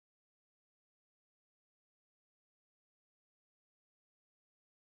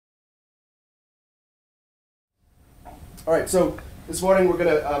All right, so this morning we're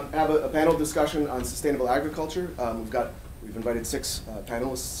going to have a panel discussion on sustainable agriculture. We've invited 6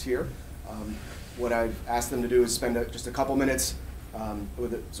 panelists here. What I've asked them to do is spend just a couple minutes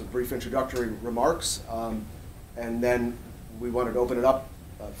with some brief introductory remarks, and then we wanted to open it up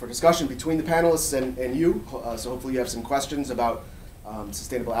for discussion between the panelists and you. So hopefully you have some questions about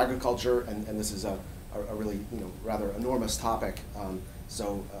sustainable agriculture, and this is a really rather enormous topic.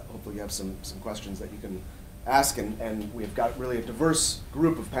 So hopefully you have some questions that you can ask, and we've got really a diverse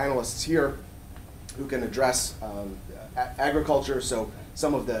group of panelists here who can address agriculture. So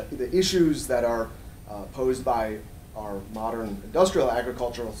some of the issues that are posed by our modern industrial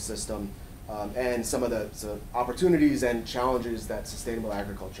agricultural system, and some of the opportunities and challenges that sustainable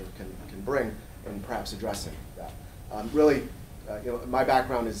agriculture can bring, and perhaps addressing that. Really, my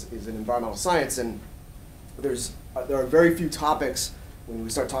background is in environmental science, and there are very few topics when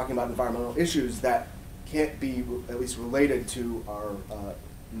we start talking about environmental issues that can't be at least related to our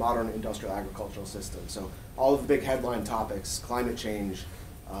modern industrial agricultural system. So all of the big headline topics, climate change,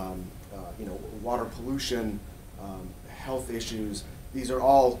 water pollution, health issues, these are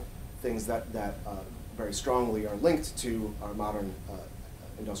all things that very strongly are linked to our modern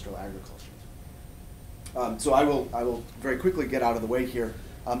industrial agriculture. So I will very quickly get out of the way here.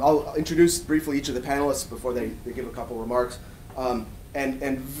 I'll introduce briefly each of the panelists before they give a couple remarks.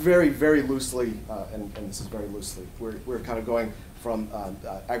 And very, very loosely, and this is very loosely, we're kind of going from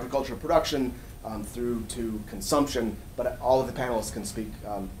agricultural production through to consumption, but all of the panelists can speak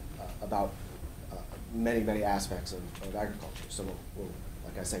about many, many aspects of agriculture. So we'll,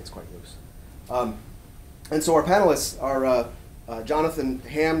 like I say, it's quite loose. And so our panelists are Jonathan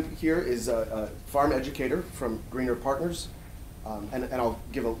Ham here is a farm educator from Greener Partners, and I'll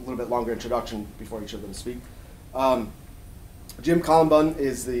give a little bit longer introduction before each of them speak. Jim Columbun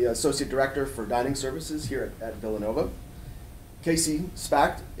is the Associate Director for Dining Services here at Villanova. Casey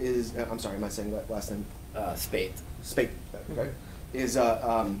Spacht is, I'm sorry, am I saying that last name? Spate. Spate, okay. Is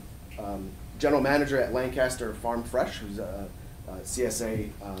General Manager at Lancaster Farm Fresh, who's a CSA,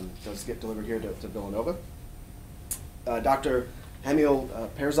 does get delivered here to Villanova. Dr. Hemiel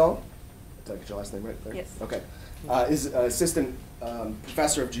Perzal, did I get your last name right there? Yes. Okay. Is Assistant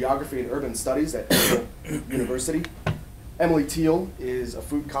Professor of Geography and Urban Studies at University. Emily Teal is a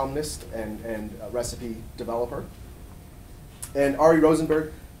food columnist and a recipe developer. And Ari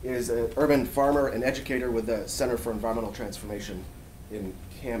Rosenberg is an urban farmer and educator with the Center for Environmental Transformation in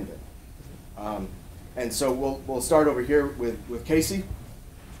Camden. And so we'll start over here with Casey.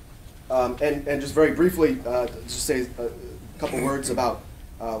 And just very briefly, just say a couple words about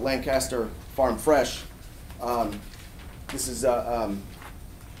Lancaster Farm Fresh. This is a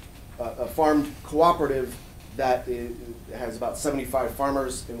farm cooperative that has about 75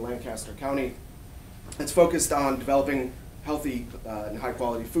 farmers in Lancaster County. It's focused on developing healthy and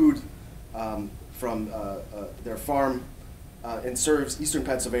high-quality food from their farm, and serves eastern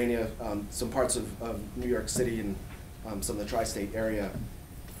Pennsylvania, some parts of New York City, and some of the tri-state area.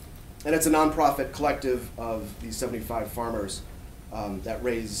 And it's a nonprofit collective of these 75 farmers that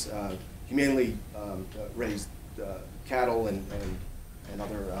humanely raise cattle and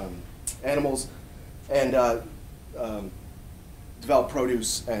other animals, and develop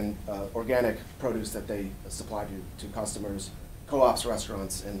produce and organic produce that they supply to customers, co-ops,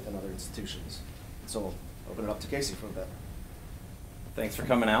 restaurants, and other institutions. So we'll open it up to Casey for a bit. Thanks for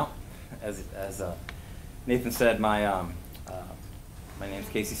coming out. As Nathan said, my name's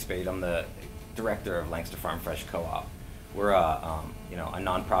Casey Spade. I'm the director of Lancaster Farm Fresh Co-op. We're a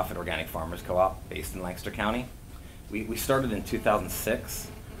nonprofit organic farmers co-op based in Lancaster County. We started in 2006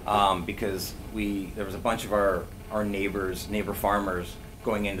 because there was a bunch of our neighbor farmers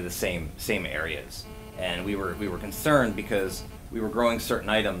going into the same areas, and we were concerned because we were growing certain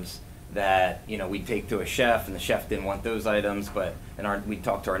items that we'd take to a chef, and the chef didn't want those items, we'd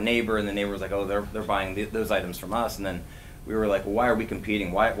talk to our neighbor, and the neighbor was like, oh, they're buying those items from us, and then we were like, well, why are we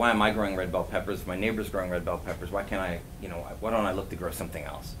competing? Why am I growing red bell peppers? My neighbor's growing red bell peppers. Why can't why don't I look to grow something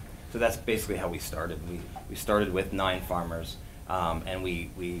else? So that's basically how we started. We started with 9 farmers, and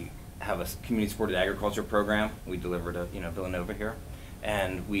we have a community-supported agriculture program. We deliver to Villanova here,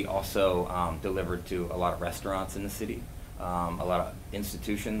 and we also delivered to a lot of restaurants in the city, a lot of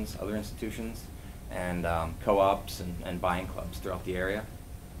other institutions, and co-ops and buying clubs throughout the area.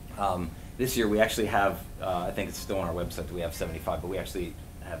 This year we actually have, I think it's still on our website that we have 75, but we actually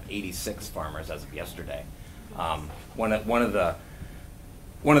have 86 farmers as of yesterday. One of the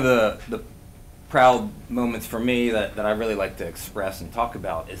proud moments for me that I really like to express and talk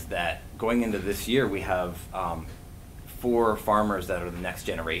about is that going into this year we have 4 farmers that are the next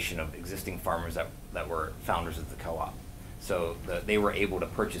generation of existing farmers that were founders of the co-op. So they were able to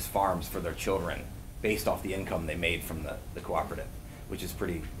purchase farms for their children based off the income they made from the cooperative, which is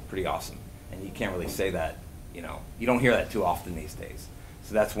pretty awesome. And you can't really say that, you don't hear that too often these days.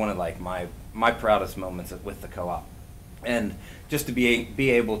 So that's one of like my proudest moments with the co-op. And just to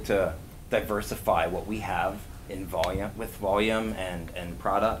be able to diversify what we have in volume and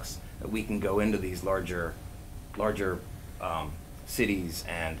products, that we can go into these larger cities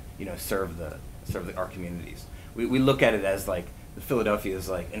and serve our communities. We look at it as like Philadelphia is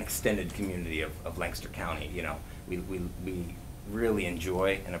like an extended community of Lancaster County. We really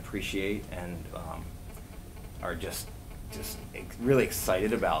enjoy and appreciate and are just really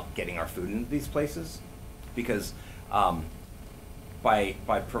excited about getting our food into these places, because by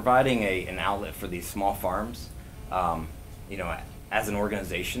providing an outlet for these small farms, as an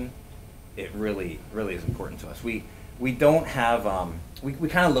organization, it really is important to us. We don't have we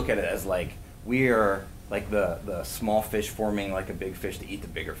kind of look at it as like we are like the small fish forming like a big fish to eat the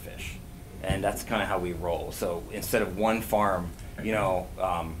bigger fish, and that's kind of how we roll. So instead of one farm,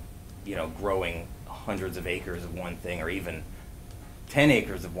 growing hundreds of acres of one thing, or even 10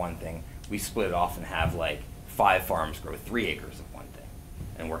 acres of one thing, we split it off and have like 5 farms grow 3 acres of one thing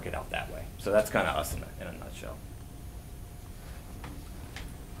and work it out that way. So that's kind of us in a nutshell.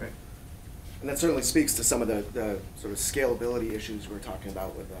 Great. And that certainly speaks to some of the sort of scalability issues we're talking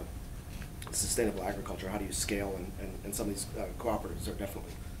about with sustainable agriculture. How do you scale? And some of these cooperatives are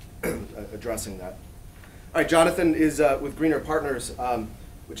definitely addressing that. All right, Jonathan is with Greener Partners,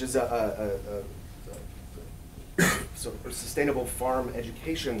 which is a sort of sustainable farm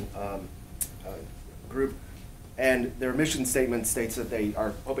education group. And their mission statement states that they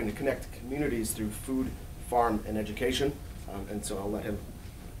are hoping to connect communities through food, farm, and education. And so I'll let him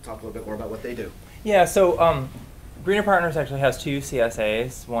talk a little bit more about what they do. Yeah, so Greener Partners actually has 2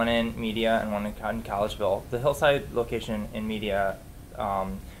 CSAs, one in Media and one in Collegeville. The Hillside location in Media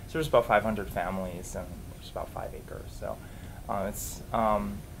serves about 500 families and it's about 5 acres. So it's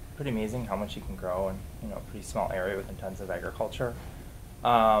pretty amazing how much you can grow in a pretty small area with intensive agriculture.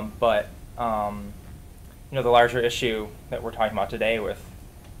 But the larger issue that we're talking about today with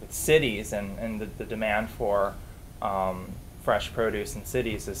cities and the demand for fresh produce in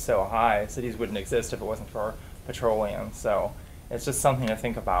cities is so high. Cities wouldn't exist if it wasn't for petroleum. So it's just something to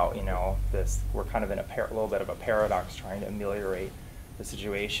think about. We're kind of in a little bit of a paradox trying to ameliorate the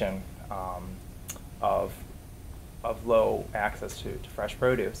situation of low access to fresh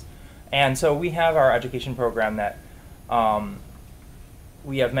produce. And so we have our education program that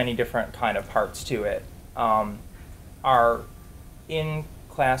we have many different kind of parts to it. Our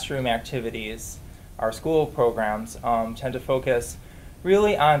in-classroom activities, our school programs tend to focus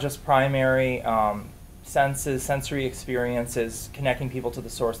really on just primary sensory experiences, connecting people to the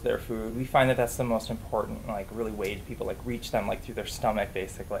source of their food. We find that that's the most important, really way to people reach them through their stomach,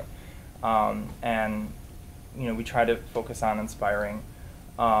 basically. And we try to focus on inspiring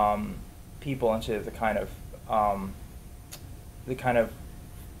people into the kind of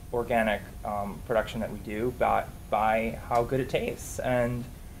organic production that we do by how good it tastes, and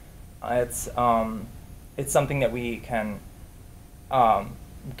it's something that we can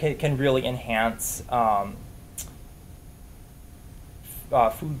really enhance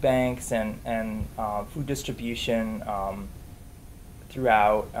food banks and food distribution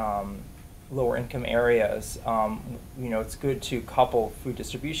throughout lower income areas. It's good to couple food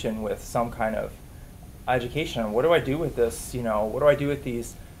distribution with some kind of education. What do I do with this? What do I do with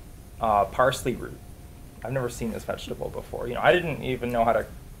these parsley root? I've never seen this vegetable before. I didn't even know how to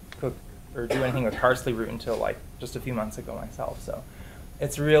cook or do anything with parsley root until just a few months ago myself. So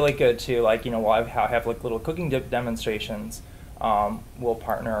it's really good to we'll have little cooking demonstrations. We'll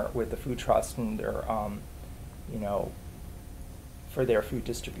partner with the food trust and their for their food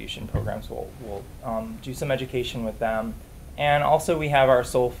distribution programs. We'll do some education with them. And also we have our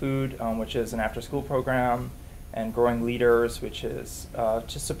Soul Food, which is an after-school program, and Growing Leaders, which is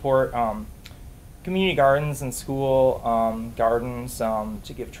to support community gardens and school gardens,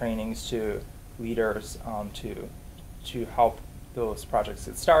 to give trainings to leaders to help those projects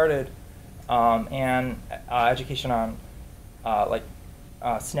get started, and education on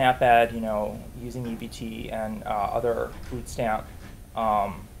SNAP Ed, using EBT and other food stamp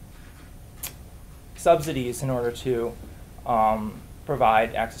subsidies in order to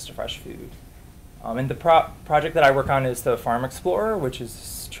provide access to fresh food. And the project that I work on is the Farm Explorer, which is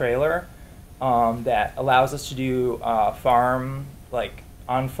this trailer that allows us to do on-farm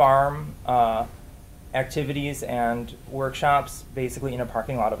activities and workshops basically in a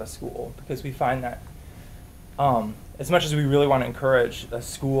parking lot of a school, because we find that as much as we really want to encourage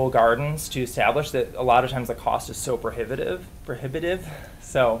school gardens to establish, that a lot of times the cost is so prohibitive.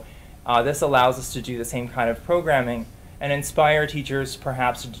 So this allows us to do the same kind of programming and inspire teachers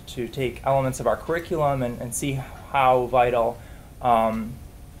perhaps to take elements of our curriculum and see how vital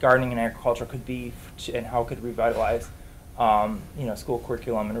gardening and agriculture could be, and how it could revitalize school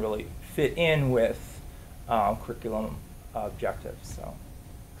curriculum and really fit in with curriculum objectives. So. All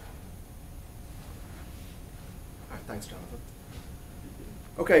right, thanks, Jonathan.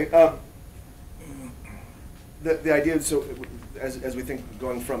 Okay, the idea, so as we think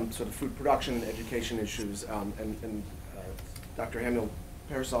going from sort of food production and education issues, and Dr. Hamiel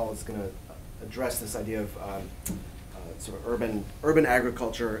Parasol is going to address this idea of sort of urban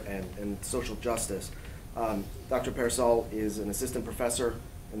agriculture and social justice. Dr. Parasol is an assistant professor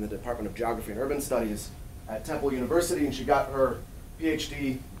in the Department of Geography and Urban Studies at Temple University, and she got her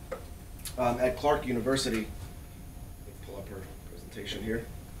PhD at Clark University. Pull up her presentation here.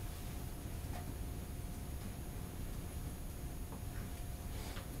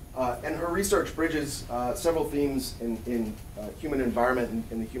 And her research bridges several themes in human environment and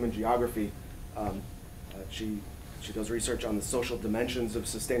in the human geography. She does research on the social dimensions of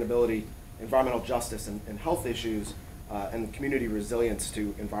sustainability, environmental justice and health issues, and community resilience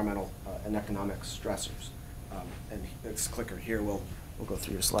to environmental and economic stressors. And this clicker here, we'll go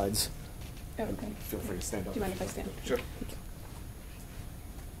through your slides. Oh, okay. Feel free to stand up. Do you mind if I stand? Sure. Thank you.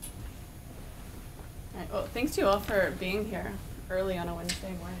 All right, well, thanks to you all for being here early on a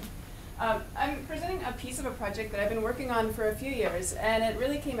Wednesday morning. I'm presenting a piece of a project that I've been working on for a few years, and it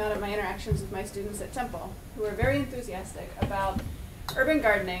really came out of my interactions with my students at Temple, who are very enthusiastic about urban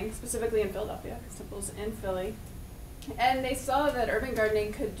gardening, specifically in Philadelphia, because Temple's in Philly. And they saw that urban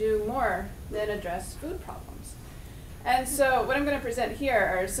gardening could do more than address food problems. And so what I'm going to present here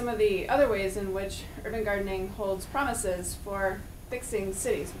are some of the other ways in which urban gardening holds promises for fixing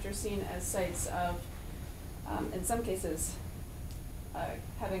cities, which are seen as sites of, in some cases,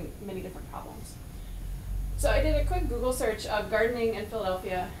 having many different problems. So I did a quick Google search of gardening in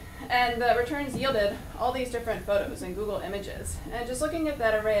Philadelphia, and the returns yielded all these different photos and Google images. And just looking at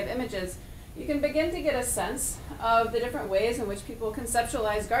that array of images, you can begin to get a sense of the different ways in which people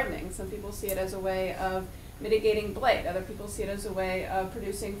conceptualize gardening. Some people see it as a way of mitigating blight. Other people see it as a way of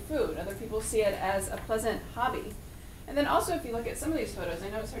producing food. Other people see it as a pleasant hobby. And then also, if you look at some of these photos, I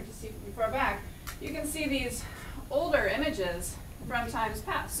know it's hard to see from far back, you can see these older images from times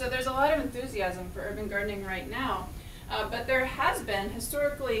past. So there's a lot of enthusiasm for urban gardening right now, but there has been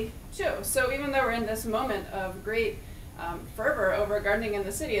historically too. So even though we're in this moment of great fervor over gardening in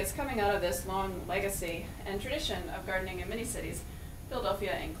the city, it's coming out of this long legacy and tradition of gardening in many cities,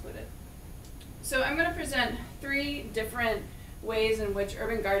 Philadelphia included. So I'm going to present 3 different ways in which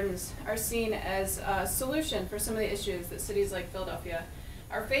urban gardens are seen as a solution for some of the issues that cities like Philadelphia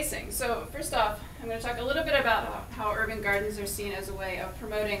are facing. So first off, I'm going to talk a little bit about how urban gardens are seen as a way of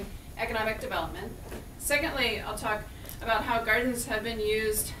promoting economic development. Secondly, I'll talk about how gardens have been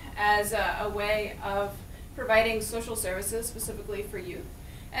used as a way of providing social services, specifically for youth.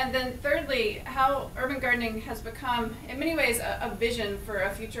 And then thirdly, how urban gardening has become, in many ways, a vision for a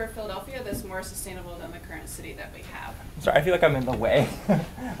future of Philadelphia that's more sustainable than the current city that we have. Sorry, I feel like I'm in the way.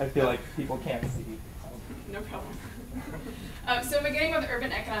 I feel like people can't see. No problem. So beginning with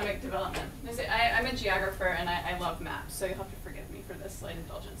urban economic development. I'm a geographer and I love maps, so you'll have to forgive me for this slight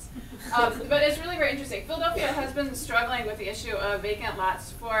indulgence. But it's really very interesting. Philadelphia has been struggling with the issue of vacant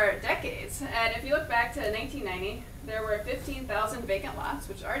lots for decades. And if you look back to 1990, there were 15,000 vacant lots,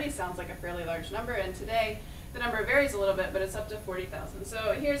 which already sounds like a fairly large number. And today, the number varies a little bit, but it's up to 40,000.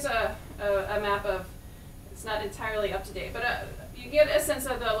 So here's a map of, it's not entirely up to date, but you get a sense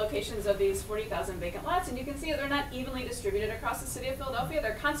of the locations of these 40,000 vacant lots, and you can see that they're not evenly distributed across the city of Philadelphia.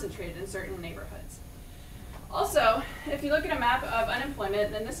 They're concentrated in certain neighborhoods. Also, if you look at a map of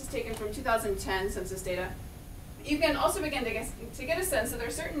unemployment, and this is taken from 2010 census data, you can also begin to get a sense that there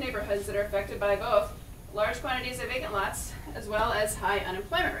are certain neighborhoods that are affected by both large quantities of vacant lots as well as high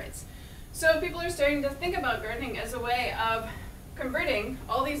unemployment rates. So people are starting to think about gardening as a way of converting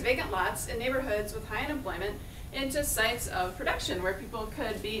all these vacant lots in neighborhoods with high unemployment into sites of production where people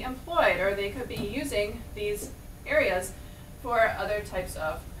could be employed, or they could be using these areas for other types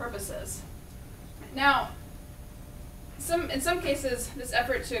of purposes. Now, in some cases, this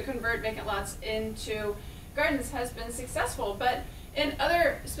effort to convert vacant lots into gardens has been successful, but in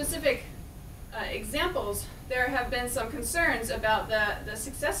other specific examples, there have been some concerns about the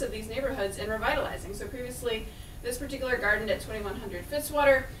success of these neighborhoods in revitalizing. So previously, this particular garden at 2100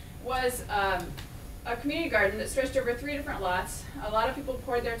 Fitzwater was a community garden that stretched over 3 different lots. A lot of people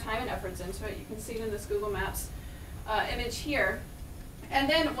poured their time and efforts into it. You can see it in this Google Maps image here. And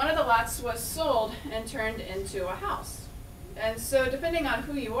then one of the lots was sold and turned into a house. And so depending on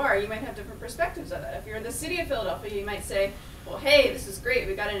who you are, you might have different perspectives of it. If you're in the city of Philadelphia, you might say, well, hey, this is great.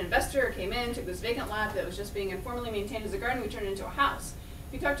 We got an investor, came in, took this vacant lot that was just being informally maintained as a garden, we turned it into a house.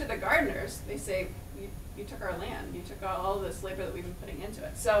 If you talk to the gardeners, they say, you took our land, you took all of this labor that we've been putting into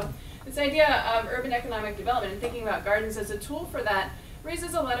it. So this idea of urban economic development and thinking about gardens as a tool for that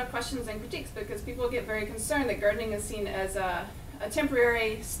raises a lot of questions and critiques, because people get very concerned that gardening is seen as a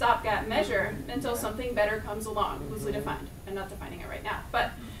temporary stopgap measure until something better comes along, loosely defined. I'm not defining it right now,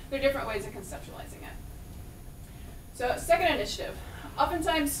 but there are different ways of conceptualizing it. So second initiative,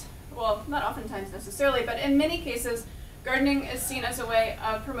 oftentimes, well, not oftentimes necessarily, but in many cases, gardening is seen as a way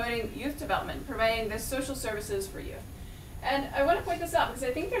of promoting youth development, providing the social services for youth. And I want to point this out because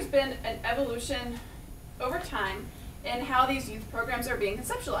I think there's been an evolution over time in how these youth programs are being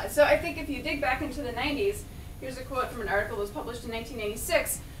conceptualized. So I think if you dig back into the 90s, here's a quote from an article that was published in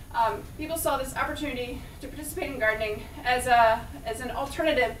 1986. People saw this opportunity to participate in gardening as an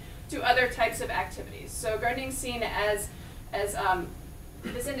alternative to other types of activities. So gardening is seen as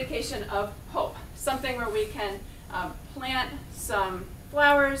this indication of hope, something where we can plant some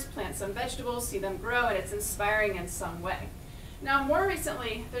flowers, plant some vegetables, see them grow, and it's inspiring in some way. Now, more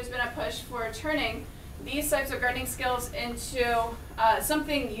recently, there's been a push for turning these types of gardening skills into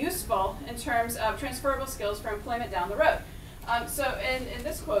something useful in terms of transferable skills for employment down the road. So in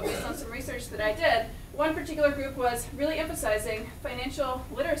this quote, based on some research that I did, one particular group was really emphasizing financial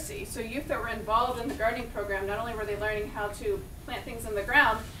literacy. So youth that were involved in the gardening program, not only were they learning how to plant things in the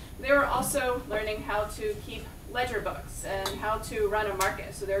ground, they were also learning how to keep ledger books and how to run a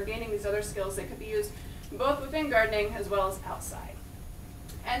market. So they were gaining these other skills that could be used both within gardening as well as outside.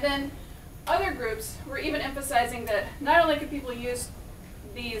 And then other groups were even emphasizing that not only could people use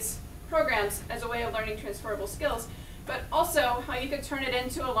these programs as a way of learning transferable skills, but also how you could turn it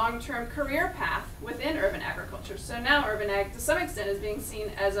into a long-term career path within urban agriculture. So now urban ag, to some extent, is being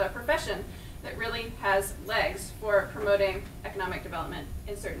seen as a profession that really has legs for promoting economic development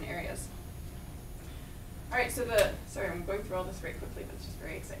in certain areas. All right, so sorry, I'm going through all this very quickly, but it's just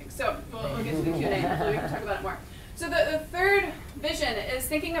very exciting. So we'll get to the Q&A, and hopefully we can talk about it more. So the third vision is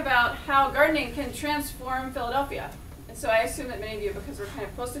thinking about how gardening can transform Philadelphia. And so I assume that many of you, because we're kind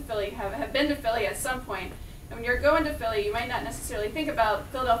of close to Philly, have been to Philly at some point. And when you're going to Philly, you might not necessarily think about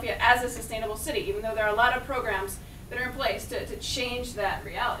Philadelphia as a sustainable city, even though there are a lot of programs that are in place to change that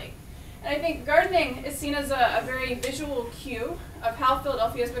reality. And I think gardening is seen as a very visual cue of how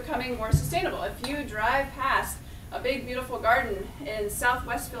Philadelphia is becoming more sustainable. If you drive past a big, beautiful garden in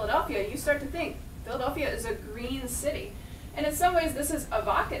southwest Philadelphia, you start to think Philadelphia is a green city. And in some ways, this is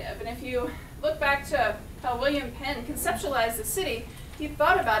evocative. And if you look back to how William Penn conceptualized the city, he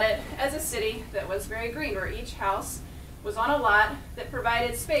thought about it as a city that was very green, where each house was on a lot that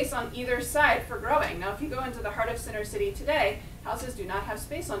provided space on either side for growing. Now, if you go into the heart of Center City today, houses do not have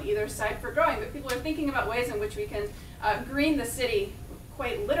space on either side for growing, but people are thinking about ways in which we can green the city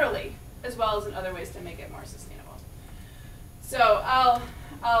quite literally, as well as in other ways to make it more sustainable. So I'll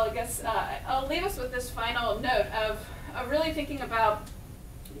leave us with this final note of really thinking about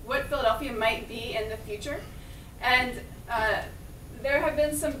what Philadelphia might be in the future. And there have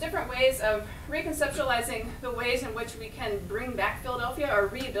been some different ways of reconceptualizing the ways in which we can bring back Philadelphia or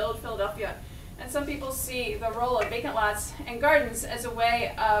rebuild Philadelphia. And some people see the role of vacant lots and gardens as a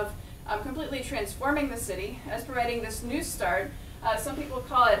way of completely transforming the city, as providing this new start. Some people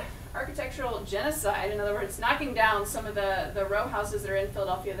call it architectural genocide. In other words, knocking down some of the row houses that are in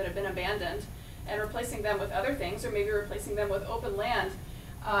Philadelphia that have been abandoned and replacing them with other things, or maybe replacing them with open land.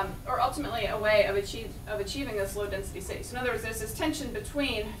 Or ultimately a way of achieving this low-density city. So in other words, there's this tension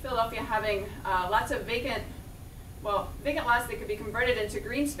between Philadelphia having lots of vacant lots that could be converted into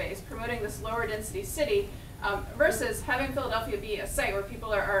green space, promoting this lower-density city, versus having Philadelphia be a site where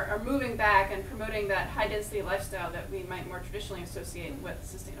people are moving back and promoting that high-density lifestyle that we might more traditionally associate with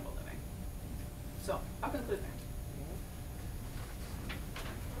sustainable living. So I'll conclude there.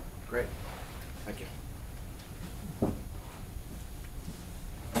 Great. Thank you.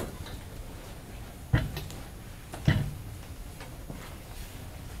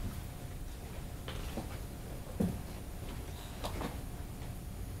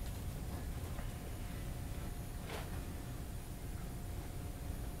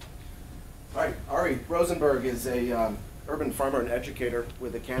 All right, Ari Rosenberg is a urban farmer and educator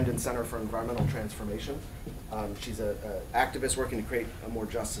with the Camden Center for Environmental Transformation. She's an activist working to create a more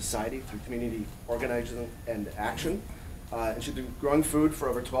just society through community organizing and action. And she's been growing food for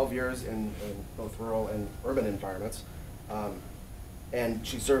over 12 years in both rural and urban environments. And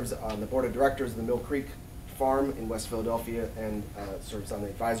she serves on the board of directors of the Mill Creek Farm in West Philadelphia, and serves on the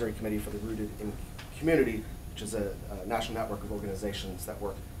advisory committee for the Rooted in Community, which is a national network of organizations that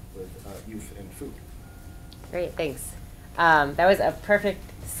work with youth and food. Great, thanks. That was a perfect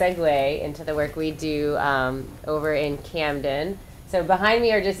segue into the work we do over in Camden. So behind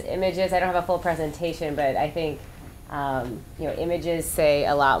me are just images. I don't have a full presentation, but I think images say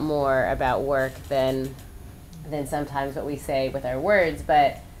a lot more about work than sometimes what we say with our words.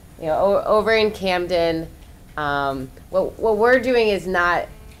 But over in Camden, what we're doing is not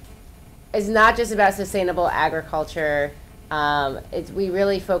just about sustainable agriculture. We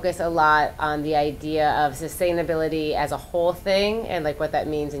really focus a lot on the idea of sustainability as a whole thing, and like what that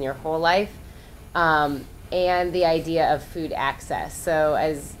means in your whole life, and the idea of food access. So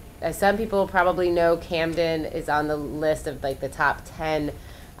as some people probably know, Camden is on the list of like the top 10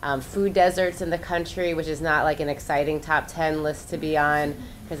 food deserts in the country, which is not like an exciting top 10 list to be on,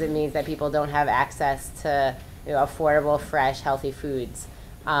 because it means that people don't have access to affordable, fresh, healthy foods.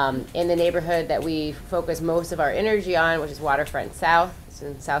 In the neighborhood that we focus most of our energy on, which is Waterfront South, it's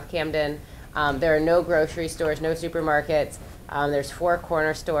in South Camden, there are no grocery stores, no supermarkets. There's 4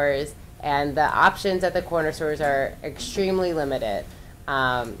 corner stores, and the options at the corner stores are extremely limited.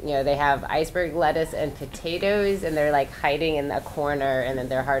 They have iceberg lettuce and potatoes, and they're like hiding in a corner, and then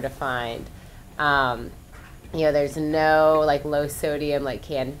they're hard to find. There's no like low sodium like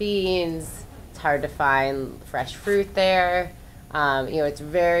canned beans. It's hard to find fresh fruit there. It's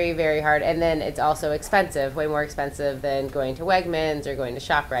very, very hard. And then it's also expensive, way more expensive than going to Wegmans or going to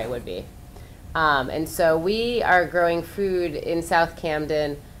ShopRite would be. And so we are growing food in South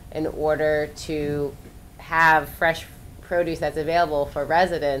Camden in order to have fresh produce that's available for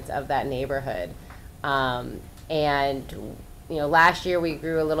residents of that neighborhood. Last year we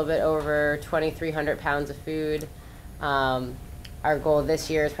grew a little bit over 2,300 pounds of food. Our goal this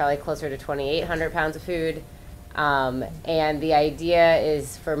year is probably closer to 2,800 pounds of food. And the idea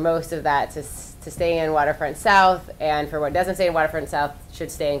is for most of that to stay in Waterfront South, and for what doesn't stay in Waterfront South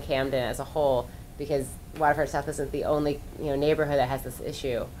should stay in Camden as a whole, because Waterfront South isn't the only neighborhood that has this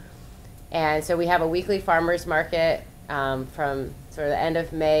issue. And so we have a weekly farmers market from sort of the end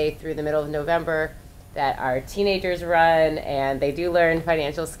of May through the middle of November that our teenagers run, and they do learn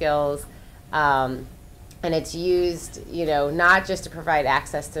financial skills. And it's used, not just to provide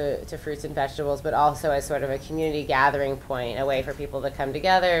access to fruits and vegetables, but also as sort of a community gathering point, a way for people to come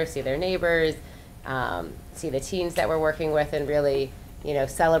together, see their neighbors, see the teens that we're working with, and really,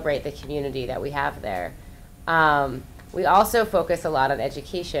 celebrate the community that we have there. We also focus a lot on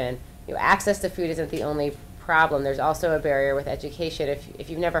education. Access to food isn't the only problem. There's also a barrier with education. If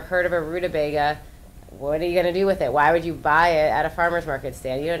you've never heard of a rutabaga, what are you going to do with it? Why would you buy it at a farmer's market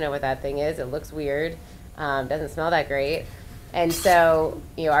stand? You don't know what that thing is. It looks weird. Doesn't smell that great. And so,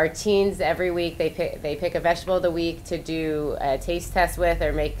 our teens every week, they pick a vegetable of the week to do a taste test with,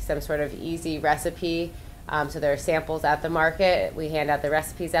 or make some sort of easy recipe. So there are samples at the market. We hand out the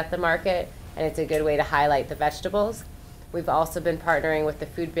recipes at the market, and it's a good way to highlight the vegetables. We've also been partnering with the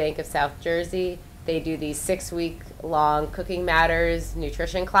Food Bank of South Jersey. They do these 6-week-long Cooking Matters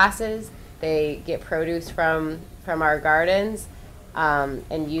nutrition classes. They get produce from our gardens,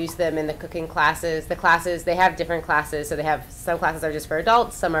 and use them in the cooking classes. The classes, they have different classes. So they have some classes are just for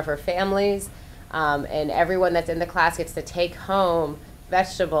adults, some are for families. And everyone that's in the class gets to take home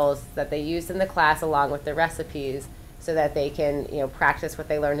vegetables that they used in the class along with the recipes, so that they can, practice what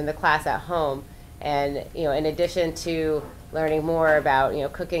they learned in the class at home. And, in addition to learning more about,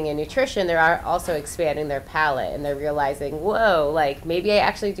 cooking and nutrition, they're also expanding their palate, and they're realizing, whoa, like maybe I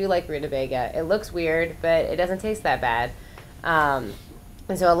actually do like rutabaga. It looks weird, but it doesn't taste that bad. And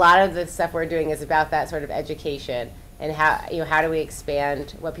so a lot of the stuff we're doing is about that sort of education, and how do we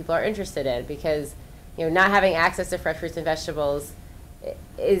expand what people are interested in, because not having access to fresh fruits and vegetables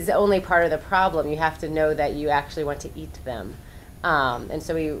is only part of the problem. You have to know that you actually want to eat them, and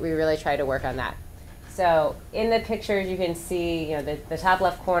so we really try to work on that. So in the pictures you can see, the top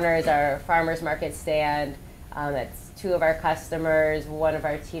left corner is our farmers market stand. That's 2 of our customers, 1 of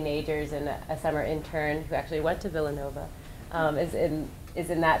our teenagers, and a summer intern who actually went to Villanova. Is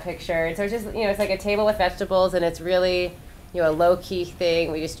in that picture. And so it's just, it's like a table with vegetables, and it's really, a low-key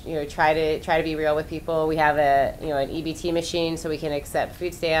thing. We just, try to be real with people. We have an EBT machine so we can accept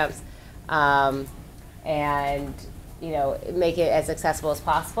food stamps, and, make it as accessible as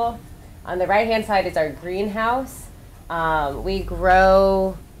possible. On the right-hand side is our greenhouse. Last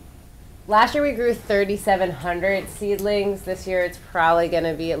year we grew 3,700 seedlings. This year it's probably going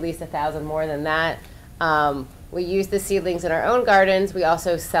to be at least 1,000 more than that. We use the seedlings in our own gardens. We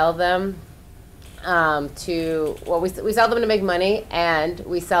also sell them we sell them to make money, and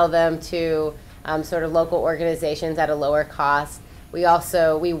we sell them to sort of local organizations at a lower cost. We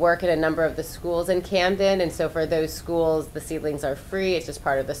work in a number of the schools in Camden, and so for those schools, the seedlings are free. It's just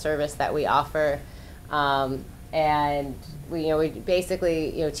part of the service that we offer. And we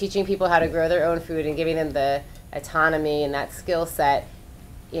basically, teaching people how to grow their own food and giving them the autonomy and that skill set,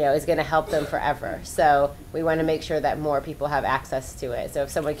 is going to help them forever. So we want to make sure that more people have access to it. So if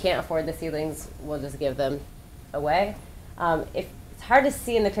someone can't afford the seedlings, we'll just give them away. It's hard to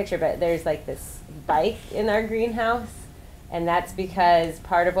see in the picture, but there's like this bike in our greenhouse, and that's because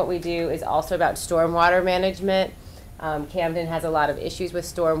part of what we do is also about stormwater management. Camden has a lot of issues with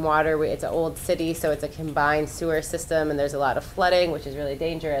stormwater. It's an old city, so it's a combined sewer system, and there's a lot of flooding, which is really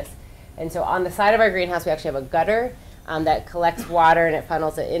dangerous. And so on the side of our greenhouse, we actually have a gutter that collects water, and it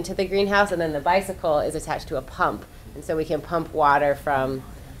funnels it into the greenhouse, and then the bicycle is attached to a pump. And so we can pump water from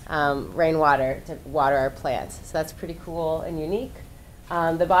rainwater to water our plants. So that's pretty cool and unique.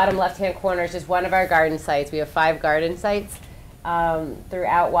 The bottom left-hand corner is just one of our garden sites. We have 5 garden sites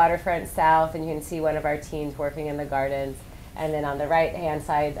throughout Waterfront South, and you can see one of our teens working in the gardens. And then on the right-hand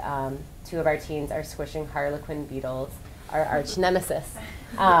side, 2 of our teens are squishing harlequin beetles, our arch nemesis.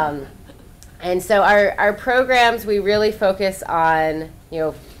 And so our programs, we really focus on,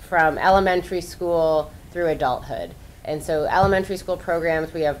 from elementary school through adulthood. And so elementary school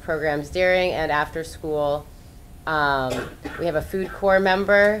programs, we have programs during and after school. We have a Food Corps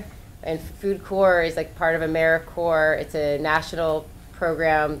member, and Food Corps is like part of AmeriCorps. It's a national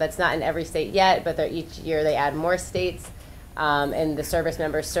program that's not in every state yet, but each year they add more states. And the service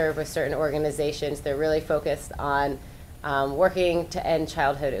members serve with certain organizations. They're really focused on working to end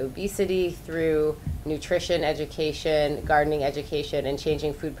childhood obesity through nutrition education, gardening education, and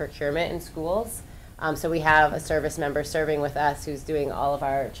changing food procurement in schools. So we have a service member serving with us who's doing all of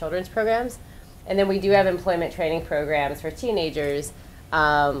our children's programs. And then we do have employment training programs for teenagers.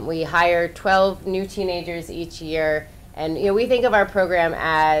 We hire 12 new teenagers each year. And we think of our program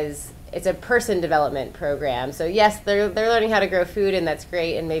as it's a person development program. So yes, they're learning how to grow food, and that's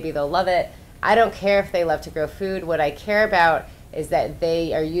great, and maybe they'll love it. I don't care if they love to grow food. What I care about is that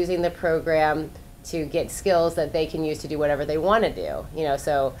they are using the program to get skills that they can use to do whatever they want to do.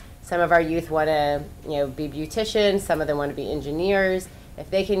 So some of our youth want to, be beauticians. Some of them want to be engineers. If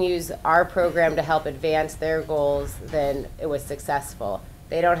they can use our program to help advance their goals, then it was successful.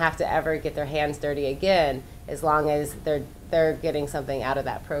 They don't have to ever get their hands dirty again, as long as they're getting something out of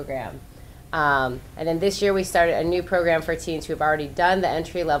that program. And then this year we started a new program for teens who have already done the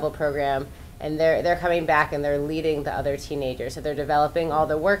entry-level program, and they're coming back and they're leading the other teenagers. So they're developing all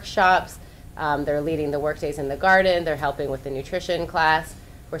the workshops, they're leading the work days in the garden, they're helping with the nutrition class.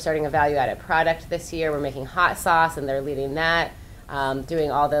 We're starting a value-added product this year. We're making hot sauce, and they're leading that,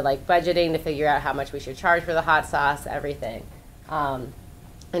 doing all the budgeting to figure out how much we should charge for the hot sauce, everything.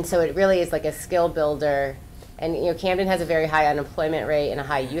 And so it really is like a skill builder. And Camden has a very high unemployment rate and a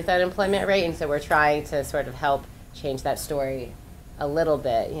high youth unemployment rate, and so we're trying to sort of help change that story a little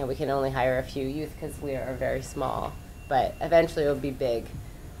bit. We can only hire a few youth because we are very small, but eventually it will be big.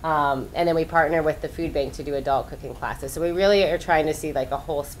 And then we partner with the food bank to do adult cooking classes. So we really are trying to see a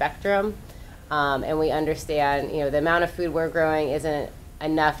whole spectrum, and we understand the amount of food we're growing isn't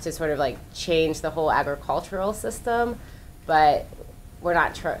enough to sort of change the whole agricultural system, but we're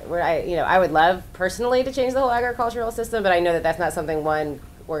not I would love personally to change the whole agricultural system, but I know that that's not something one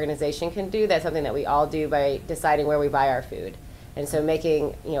organization can do. That's something that we all do by deciding where we buy our food. And so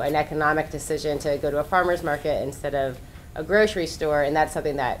making an economic decision to go to a farmer's market instead of a grocery store, and that's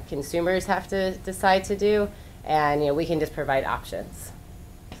something that consumers have to decide to do, and we can just provide options.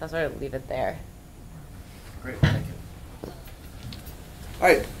 So I'll sort of leave it there. Great, thank you. All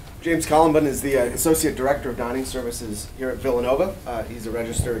right, James Columban is the Associate Director of Dining Services here at Villanova. He's a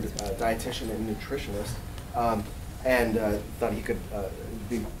registered dietitian and nutritionist, and thought he could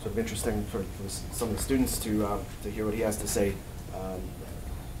be sort of interesting for some of the students to hear what he has to say,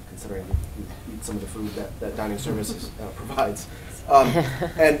 considering we eat some of the food that Dining Services provides.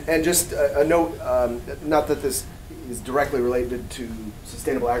 And just a note, not that this is directly related to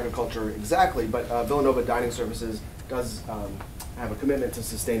sustainable agriculture exactly, but Villanova Dining Services does have a commitment to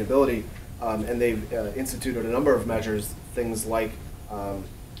sustainability, and they've instituted a number of measures, things like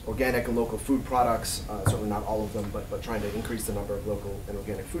organic and local food products, certainly not all of them, but trying to increase the number of local and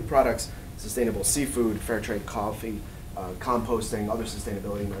organic food products, sustainable seafood, fair trade coffee, composting, other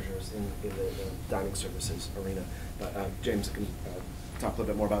sustainability measures in the dining services arena. But James can talk a little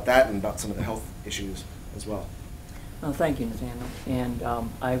bit more about that and about some of the health issues as well. Well, thank you, Nathaniel.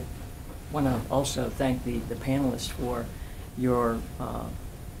 And I want to also thank the panelists for your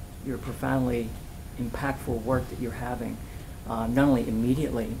profoundly impactful work that you're having, not only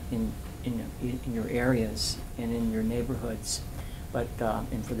immediately in your areas and in your neighborhoods, but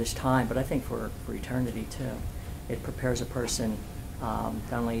and for this time, but I think for eternity too. It prepares a person, not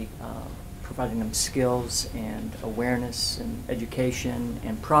only providing them skills and awareness and education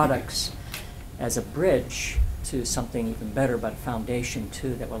and products as a bridge to something even better, but a foundation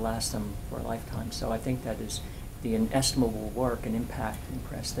too that will last them for a lifetime. So I think that is the inestimable work and impact and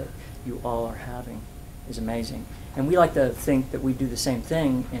press that you all are having is amazing. And we like to think that we do the same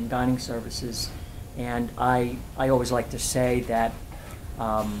thing in dining services. And I always like to say that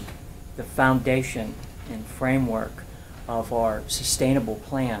the foundation and framework of our sustainable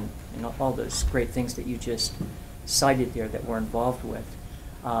plan and all those great things that you just cited there that we're involved with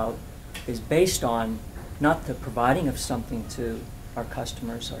is based on not the providing of something to our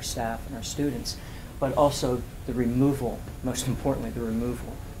customers, our staff, and our students, but also the removal, most importantly, the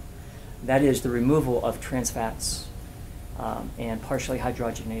removal. That is the removal of trans fats and partially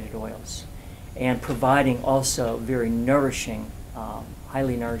hydrogenated oils, and providing also very nourishing,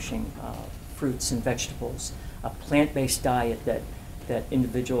 highly nourishing fruits and vegetables, a plant-based diet that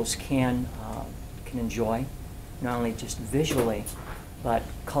individuals can enjoy, not only just visually, but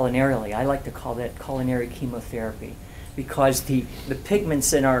culinarily. I like to call that culinary chemotherapy, because the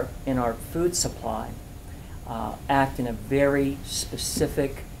pigments in our food supply act in a very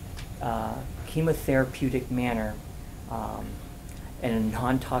specific chemotherapeutic manner in a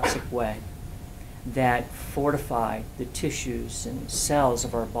non-toxic way that fortify the tissues and cells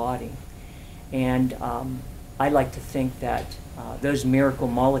of our body. And I like to think that those miracle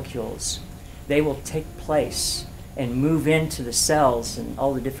molecules, they will take place and move into the cells and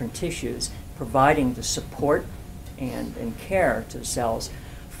all the different tissues, providing the support and care to the cells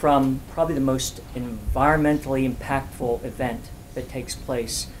from probably the most environmentally impactful event that takes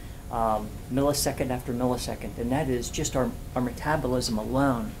place millisecond after millisecond, and that is just our metabolism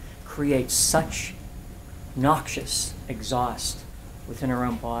alone creates such noxious exhaust within our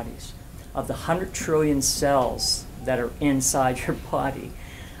own bodies. Of the 100 trillion cells that are inside your body,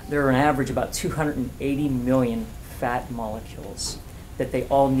 there are an average about 280 million fat molecules that they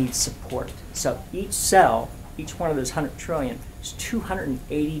all need support. So each cell, each one of those 100 trillion, is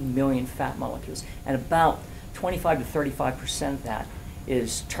 280 million fat molecules, and about 25 to 35% of that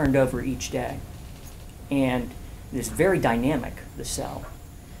is turned over each day. And it's very dynamic, the cell.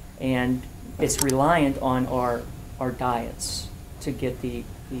 And it's reliant on our diets to get the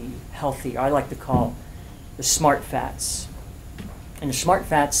healthy, I like to call the smart fats. And the smart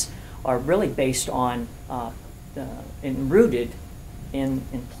fats are really based on and rooted in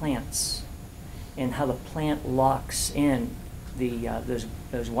plants, and how the plant locks in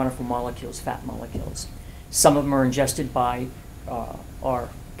those wonderful molecules, fat molecules. Some of them are ingested by our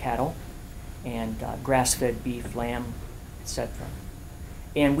cattle and grass-fed beef, lamb, etc.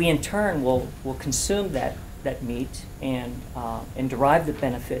 And we in turn will consume that meat and derive the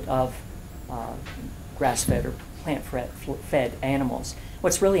benefit of grass-fed or plant-fed animals.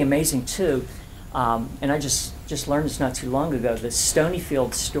 What's really amazing too, and I just learned this not too long ago, the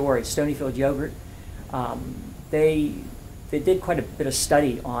Stonyfield story, Stonyfield yogurt, they did quite a bit of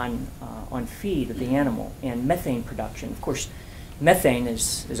study on feed of the animal and methane production. Of course, methane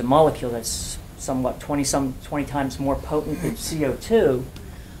is a molecule that's somewhat 20 times more potent than CO2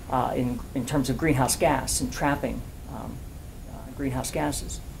 in terms of greenhouse gas and trapping greenhouse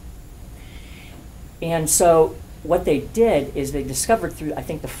gases. And so what they did is they discovered through, I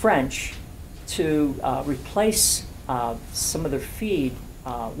think, the French to replace some of their feed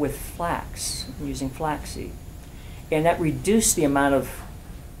with flax, using flaxseed. And that reduced the amount of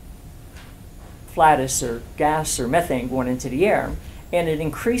flatus or gas or methane going into the air, and it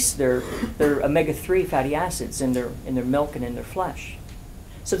increased their omega-3 fatty acids in their milk and in their flesh.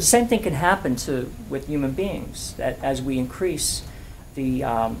 So the same thing can happen with human beings, that as we increase the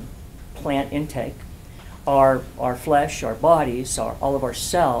plant intake, our flesh, our bodies, all of our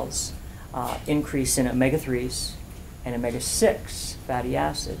cells increase in omega-3s and omega-6 fatty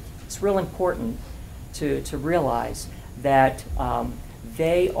acid. It's real important to realize that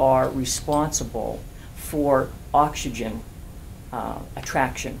they are responsible for oxygen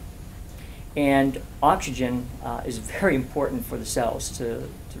attraction. And oxygen is very important for the cells to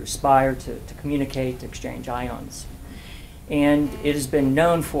respire, to communicate, to exchange ions. And it has been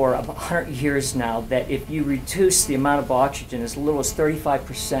known for about 100 years now that if you reduce the amount of oxygen as little as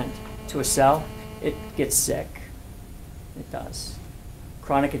 35% to a cell, it gets sick. It does.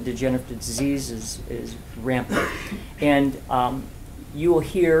 Chronic and degenerative disease is rampant. And you will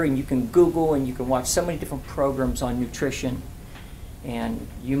hear and you can Google and you can watch so many different programs on nutrition and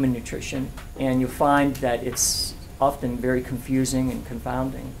human nutrition, and you'll find that it's often very confusing and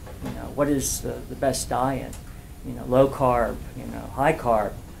confounding. You know, what is the best diet? You know, low carb, you know, high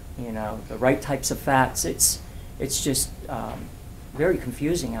carb, you know, the right types of fats. It's just very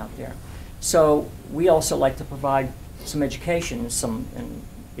confusing out there. So we also like to provide some education, some, and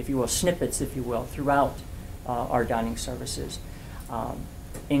if you will, snippets, if you will, throughout our dining services,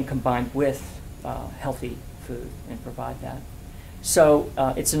 and combined with healthy food, and provide that. So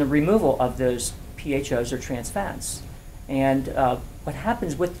it's in the removal of those PHOs or trans fats. And what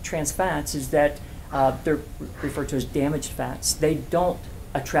happens with the trans fats is that they're referred to as damaged fats. They don't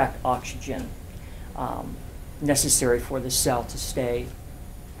attract oxygen necessary for the cell to stay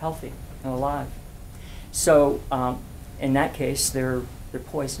healthy and alive. So in that case, they're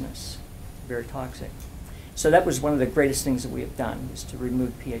poisonous, very toxic. So that was one of the greatest things that we have done, was to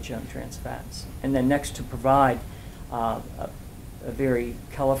remove PHO and trans fats. And then next, to provide a very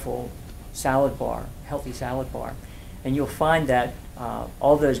colorful salad bar, healthy salad bar. And you'll find that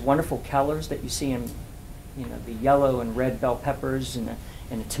all those wonderful colors that you see in, you know, the yellow and red bell peppers and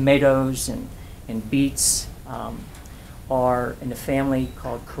the tomatoes and beets are in a family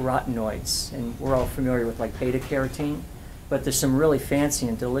called carotenoids. And we're all familiar with like beta carotene, but there's some really fancy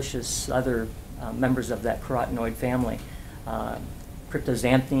and delicious other members of that carotenoid family.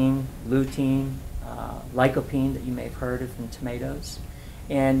 Cryptoxanthine, lutein, lycopene that you may have heard of in tomatoes.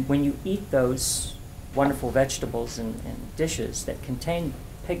 And when you eat those wonderful vegetables and dishes that contain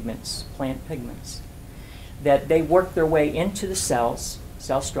pigments, plant pigments, that they work their way into the cells,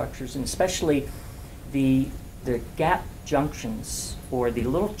 cell structures, and especially the gap junctions, or the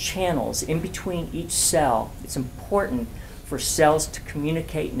little channels in between each cell. It's important for cells to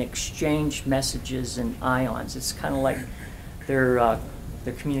communicate and exchange messages and ions. It's kind of like their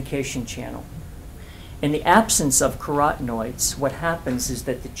communication channel. In the absence of carotenoids, what happens is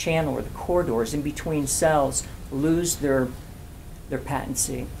that the channel or the corridors in between cells lose their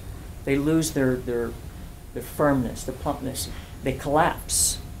patency. They lose their firmness, their plumpness. They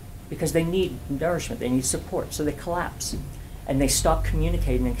collapse because they need nourishment, they need support, so they collapse. And they stop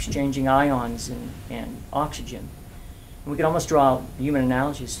communicating and exchanging ions and oxygen. And we can almost draw human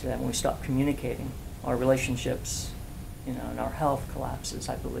analogies to that. When we stop communicating, our relationships, you know, and our health collapses,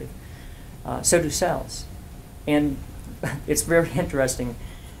 I believe. So do cells. And it's very interesting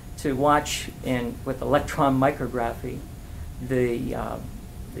to watch with electron micrography the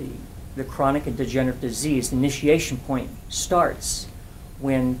chronic and degenerative disease. The initiation point starts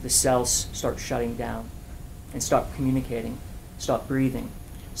when the cells start shutting down and stop communicating, stop breathing.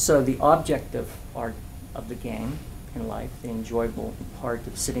 So the object of the game in life, the enjoyable part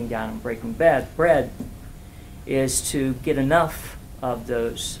of sitting down and breaking bread, is to get enough of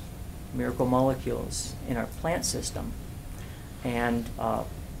those miracle molecules in our plant system. And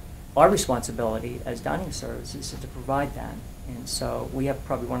our responsibility as dining services is to provide that. And so we have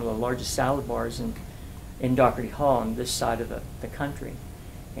probably one of the largest salad bars in Doherty Hall on this side of the country.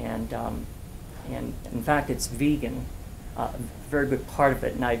 And in fact, it's vegan, a very good part of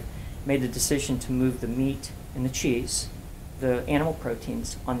it. And I made the decision to move the meat and the cheese, the animal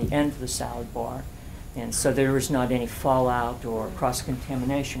proteins, on the end of the salad bar. And so there is not any fallout or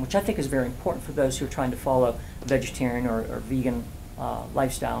cross-contamination, which I think is very important for those who are trying to follow a vegetarian or vegan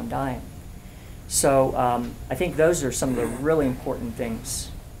lifestyle and diet. So I think those are some of the really important things,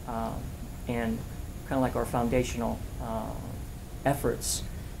 and kind of like our foundational efforts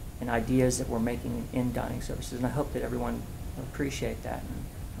and ideas that we're making in dining services. And I hope that everyone will appreciate that. And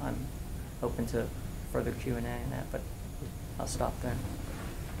I'm open to further Q&A on that, but I'll stop there.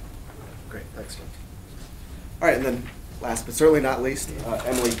 Great, thanks, Jim. All right, and then last but certainly not least,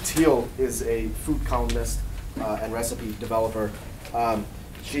 Emily Teal is a food columnist and recipe developer.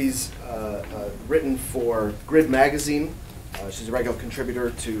 She's written for Grid Magazine. She's a regular contributor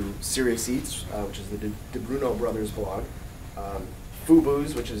to Serious Eats, which is the De Bruno Brothers blog.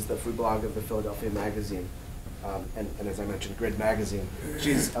 FUBOOZ, which is the food blog of the Philadelphia Magazine. And as I mentioned, Grid Magazine.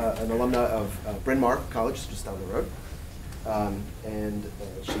 She's an alumna of Bryn Mawr College, just down the road. And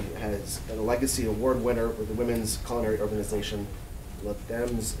she has a Legacy Award winner with the women's culinary organization Le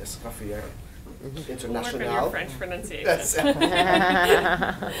Dames Escoffières Internationale. We'll work on your French pronunciation.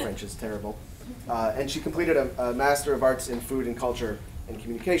 My French is terrible. And she completed a Master of Arts in Food and Culture and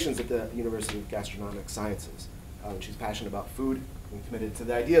Communications at the University of Gastronomic Sciences. She's passionate about food and committed to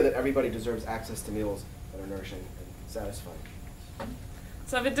the idea that everybody deserves access to meals that are nourishing and satisfying.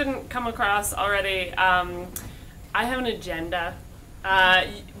 So if it didn't come across already, I have an agenda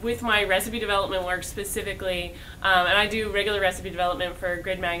with my recipe development work specifically, and I do regular recipe development for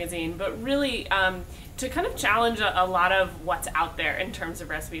Grid magazine, but really to kind of challenge a lot of what's out there in terms of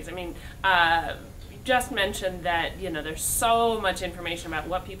recipes. I mean, you just mentioned that, you know, there's so much information about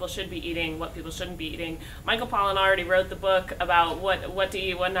what people should be eating, what people shouldn't be eating. Michael Pollan already wrote the book about what to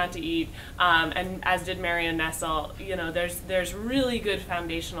eat, what not to eat, and as did Marion Nessel. You know, there's really good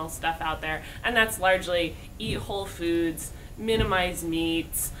foundational stuff out there, and that's largely eat whole foods, minimize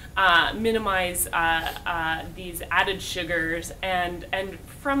meats, minimize these added sugars, and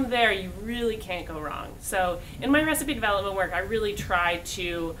from there you really can't go wrong. So in my recipe development work, I really try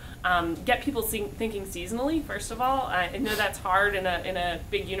to get people thinking seasonally. First of all, I know that's hard in a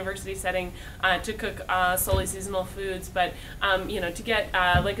big university setting to cook solely seasonal foods, but you know, to get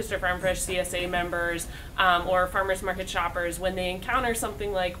Lancaster Farm Fresh CSA members or farmers market shoppers, when they encounter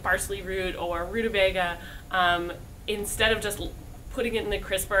something like parsley root or rutabaga, instead of just putting it in the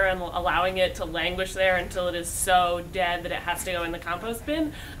crisper and allowing it to languish there until it is so dead that it has to go in the compost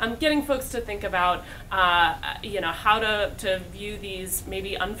bin, getting folks to think about, you know, how to view these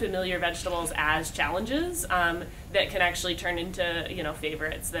maybe unfamiliar vegetables as challenges that can actually turn into, you know,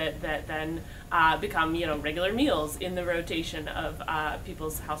 favorites that then become, you know, regular meals in the rotation of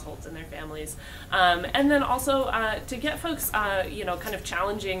people's households and their families. And then also to get folks, you know, kind of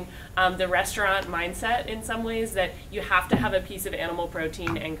challenging the restaurant mindset in some ways, that you have to have a piece of animal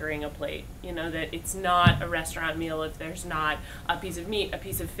protein anchoring a plate. You know, that it's not a restaurant meal if there's not a piece of meat, a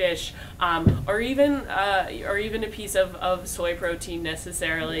piece of fish, or even a piece of soy protein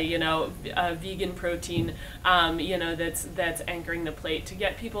necessarily, you know, vegan protein, you know, that's anchoring the plate, to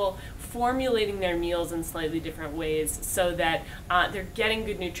get people formulating their meals in slightly different ways so that they're getting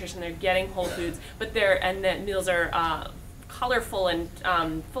good nutrition, they're getting whole foods, but that meals are colorful and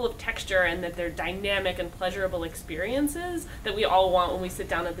full of texture, and that they're dynamic and pleasurable experiences that we all want when we sit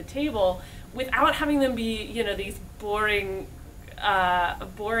down at the table, without having them be, you know, these boring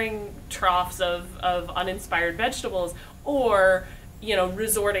troughs of uninspired vegetables, or, you know,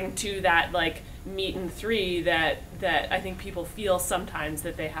 resorting to that like meat and three that I think people feel sometimes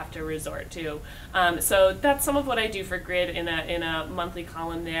that they have to resort to. So that's some of what I do for Grid in a monthly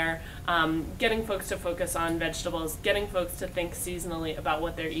column there, getting folks to focus on vegetables, getting folks to think seasonally about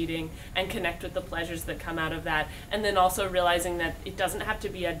what they're eating and connect with the pleasures that come out of that, and then also realizing that it doesn't have to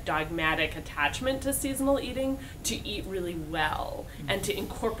be a dogmatic attachment to seasonal eating to eat really well, and to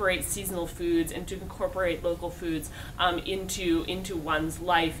incorporate seasonal foods and to incorporate local foods into one's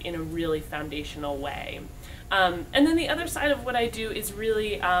life in a really foundational way. And then the other side of what I do is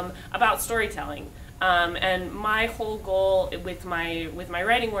really about storytelling. And my whole goal with my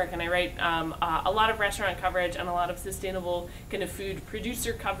writing work, and I write a lot of restaurant coverage and a lot of sustainable kind of food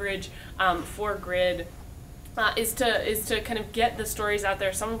producer coverage for Grid, is to kind of get the stories out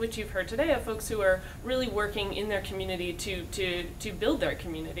there, some of which you've heard today, of folks who are really working in their community to build their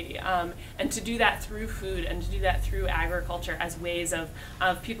community, and to do that through food and to do that through agriculture as ways of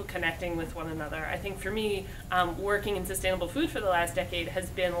people connecting with one another. I think for me, working in sustainable food for the last decade has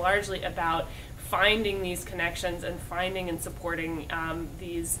been largely about finding these connections and finding and supporting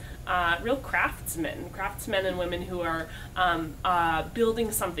these real craftsmen and women who are building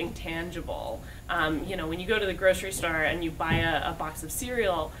something tangible. You know, when you go to the grocery store and you buy a box of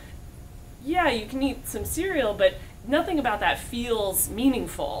cereal, yeah, you can eat some cereal, but nothing about that feels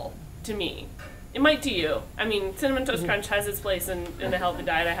meaningful to me. It might to you. I mean, Cinnamon Toast Crunch has its place in a healthy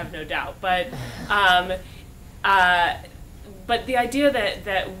diet, I have no doubt. But the idea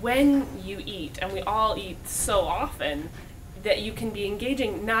that when you eat, and we all eat so often, that you can be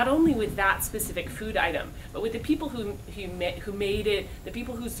engaging not only with that specific food item, but with the people who made it, the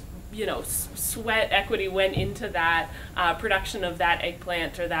people whose, you know, sweat equity went into that production of that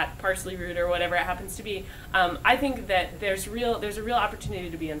eggplant or that parsley root or whatever it happens to be. I think that there's a real opportunity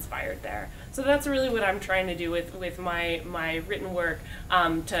to be inspired there. So that's really what I'm trying to do with my written work,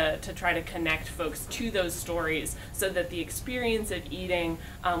 to try to connect folks to those stories, so that the experience of eating,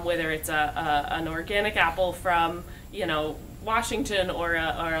 whether it's an organic apple from, you know, Washington or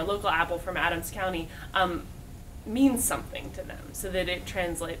a local apple from Adams County, means something to them, so that it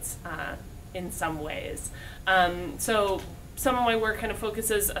translates in some ways. So some of my work kind of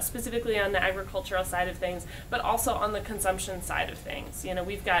focuses specifically on the agricultural side of things, but also on the consumption side of things. You know,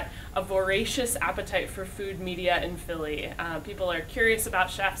 we've got a voracious appetite for food media in Philly. People are curious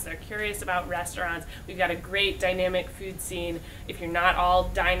about chefs, they're curious about restaurants. We've got a great dynamic food scene. If you're not all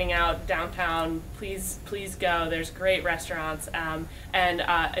dining out downtown, please go. There's great restaurants, and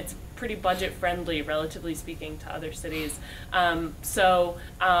it's pretty budget friendly, relatively speaking, to other cities. So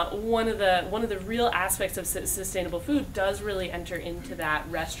one of the real aspects of sustainable food does really enter into that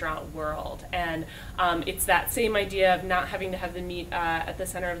restaurant world, and it's that same idea of not having to have the meat at the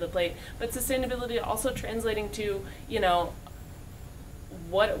center of the plate, but sustainability also translating to, you know,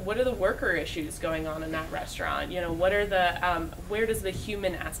 what are the worker issues going on in that restaurant? You know, what are the where does the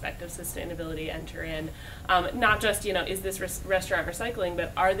human aspect of sustainability enter in? Not just, you know, is this restaurant recycling,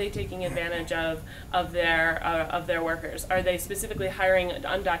 but are they taking advantage of their workers? Are they specifically hiring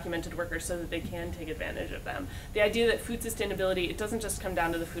undocumented workers so that they can take advantage of them? The idea that food sustainability, it doesn't just come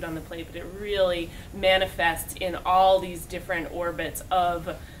down to the food on the plate, but it really manifests in all these different orbits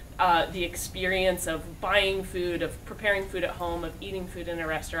of the experience of buying food, of preparing food at home, of eating food in a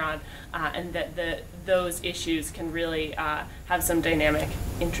restaurant, and that those issues can really have some dynamic,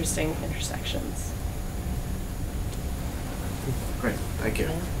 interesting intersections. Great, thank you.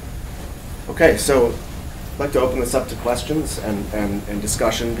 Okay, so I'd like to open this up to questions and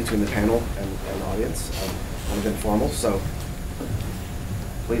discussion between the panel and audience, kind of informal, so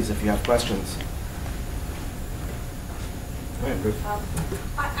please, if you have questions. Go ahead, Ruth.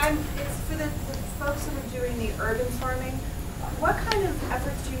 It's for the folks that are doing the urban farming. What kind of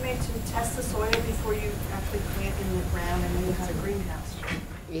efforts do you make to test the soil before you actually plant in the ground and then you have a greenhouse?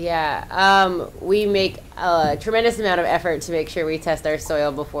 Yeah, we make a tremendous amount of effort to make sure we test our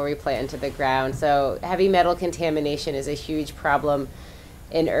soil before we plant into the ground. So heavy metal contamination is a huge problem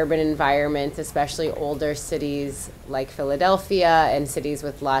in urban environments, especially older cities like Philadelphia and cities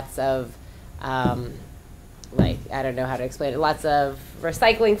with lots of like, I don't know how to explain it, lots of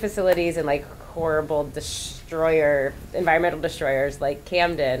recycling facilities and like horrible environmental destroyers like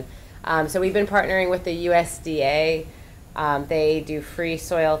Camden. So we've been partnering with the USDA. They do free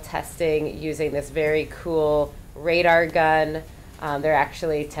soil testing using this very cool radar gun. They're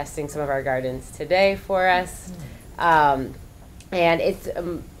actually testing some of our gardens today for us. And it's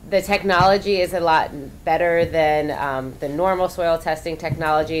the technology is a lot better than the normal soil testing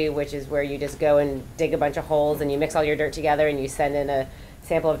technology, which is where you just go and dig a bunch of holes and you mix all your dirt together and you send in a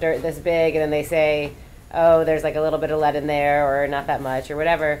sample of dirt this big, and then they say, oh, there's like a little bit of lead in there or not that much or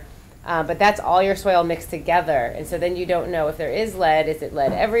whatever. But that's all your soil mixed together. And so then you don't know if there is lead. Is it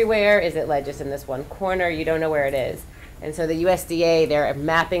lead everywhere? Is it lead just in this one corner? You don't know where it is. And so the USDA, they're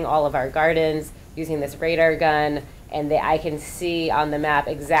mapping all of our gardens using this radar gun, and I can see on the map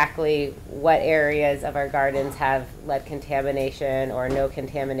exactly what areas of our gardens have lead contamination or no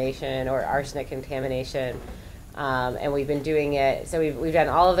contamination or arsenic contamination. And we've been doing it. So we've done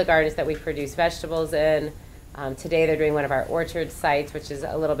all of the gardens that we produce vegetables in. Today they're doing one of our orchard sites, which is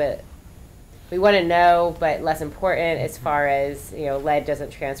a little bit, we want to know, but less important as far as, you know, lead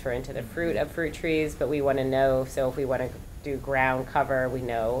doesn't transfer into the fruit of fruit trees, but we want to know, so if we want to do ground cover, we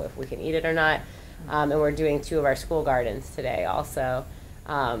know if we can eat it or not. And we're doing 2 of our school gardens today also.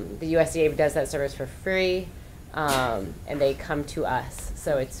 The USDA does that service for free, and they come to us,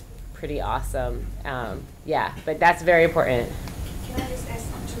 so it's pretty awesome. Yeah, but that's very important. Can I just ask,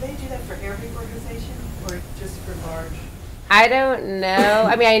 do they do that for every organization or just for large? I don't know.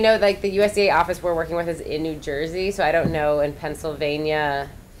 I mean, I know like the USDA office we're working with is in New Jersey, so I don't know in Pennsylvania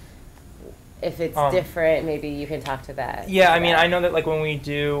if it's different. Maybe you can talk to that. Yeah, I mean, I know that like when we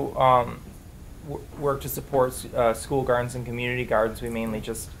do work to support school gardens and community gardens, we mainly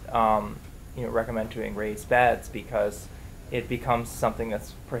just you know, recommend doing raised beds because it becomes something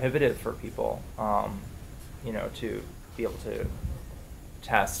that's prohibitive for people, you know, to be able to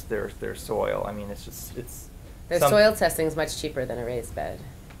test their soil. I mean, the soil testing is much cheaper than a raised bed.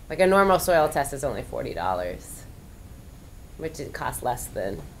 Like a normal soil test is only $40, which it costs less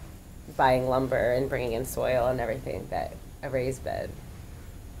than buying lumber and bringing in soil and everything that a raised bed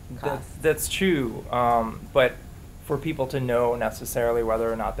costs. That's true, but for people to know necessarily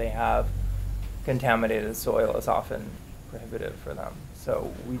whether or not they have contaminated soil is often prohibitive for them.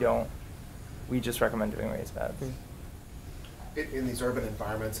 So we just recommend doing raised beds. In these urban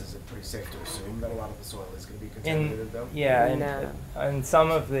environments, is it pretty safe to assume that a lot of the soil is going to be contaminated, though? Yeah, No. in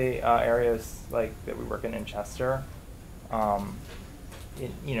some of the areas like that we work in Chester,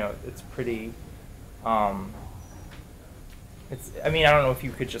 you know, it's pretty. It's. I mean, I don't know if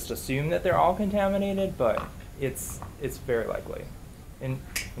you could just assume that they're all contaminated, but it's very likely in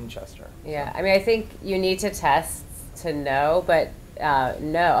Chester. Yeah, I mean, I think you need to test to know, but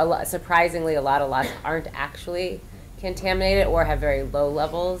no, surprisingly, a lot of lots aren't actually contaminated or have very low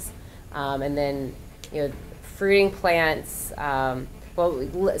levels. And then, you know, fruiting plants, so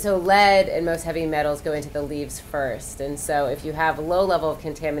lead and most heavy metals go into the leaves first. And so if you have a low level of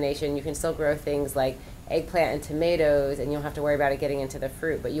contamination, you can still grow things like eggplant and tomatoes, and you don't have to worry about it getting into the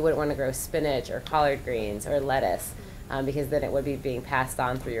fruit, but you wouldn't want to grow spinach or collard greens or lettuce, because then it would be being passed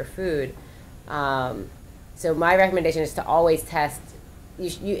on through your food. So my recommendation is to always test.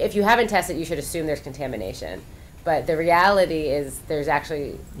 If you haven't tested, you should assume there's contamination. But the reality is there's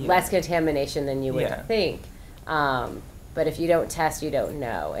actually less contamination than you would think. But if you don't test, you don't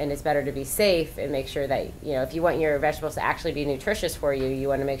know. And it's better to be safe and make sure that, if you want your vegetables to actually be nutritious for you, you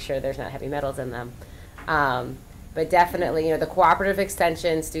want to make sure there's not heavy metals in them. But definitely, the cooperative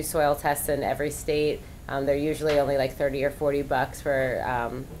extensions do soil tests in every state. They're usually only like $30 or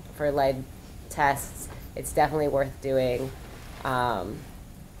 $40 for lead tests. It's definitely worth doing. I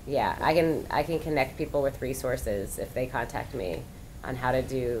can connect people with resources if they contact me on how to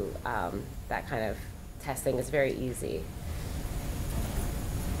do that kind of testing. It's very easy.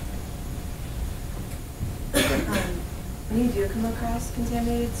 When you do come across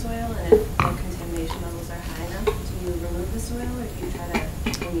contaminated soil and if the contamination levels are high enough, do you remove the soil or do you try to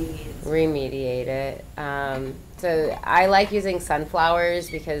remediate it? Remediate it. So I like using sunflowers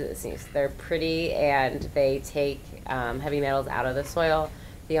because they're pretty and they take heavy metals out of the soil.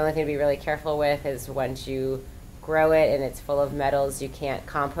 The only thing to be really careful with is once you grow it and it's full of metals, you can't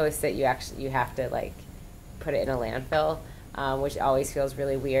compost it. You have to like put it in a landfill, which always feels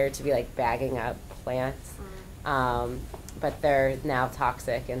really weird to be like bagging up plants. But they're now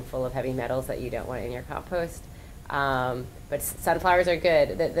toxic and full of heavy metals that you don't want in your compost. But sunflowers are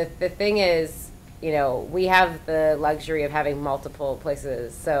good. The thing is, we have the luxury of having multiple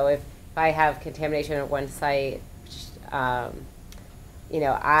places. So if I have contamination at one site,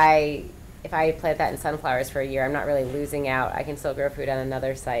 if I plant that in sunflowers for a year, I'm not really losing out. I can still grow food on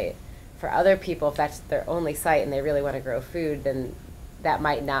another site. For other people, if that's their only site and they really want to grow food, then that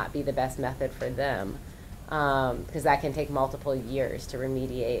might not be the best method for them, because that can take multiple years to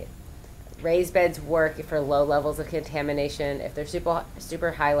remediate. Raised beds work for low levels of contamination. If there's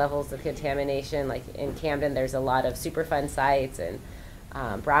super high levels of contamination, like in Camden, there's a lot of Superfund sites and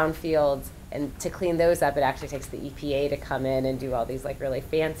brownfields, and to clean those up, it actually takes the EPA to come in and do all these like really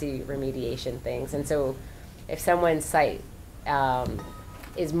fancy remediation things. And so if someone's site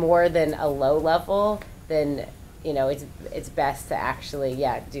is more than a low level, then it's best to actually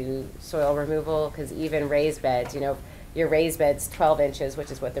do soil removal, because even raised beds, your raised bed's 12 inches,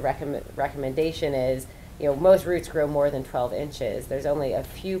 which is what the recommendation is. Most roots grow more than 12 inches. There's only a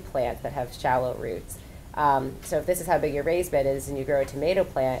few plants that have shallow roots. So if this is how big your raised bed is and you grow a tomato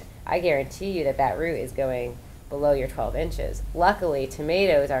plant, I guarantee you that root is going below your 12 inches. Luckily,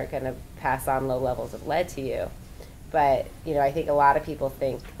 tomatoes aren't going to pass on low levels of lead to you. But, I think a lot of people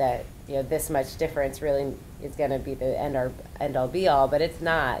think that, this much difference really is going to be the end all be all, but it's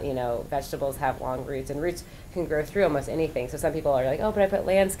not. Vegetables have long roots, and roots can grow through almost anything. So some people are like, oh, but I put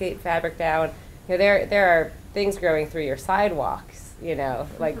landscape fabric down. There are things growing through your sidewalks,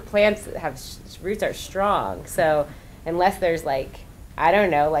 like plants have roots are strong. So unless there's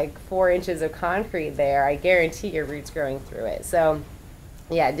 4 inches of concrete there, I guarantee your roots growing through it. So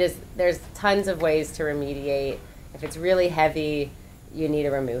there's tons of ways to remediate. If it's really heavy, you need to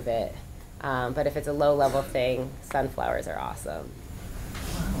remove it. But if it's a low level thing, sunflowers are awesome.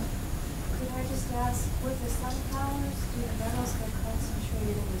 Could I just ask, with the sunflowers, do the metals get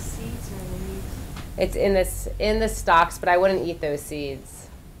concentrated in the seeds or in the leaves? It's in the stalks, but I wouldn't eat those seeds.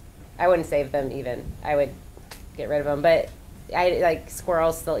 I wouldn't save them even. I would get rid of them. But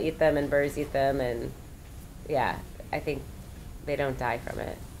squirrels still eat them and birds eat them, and I think they don't die from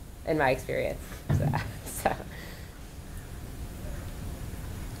it, in my experience. So.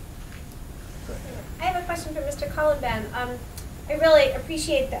 I have a question for Mr. Collenban. I really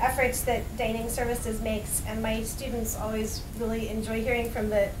appreciate the efforts that Dining Services makes, and my students always really enjoy hearing from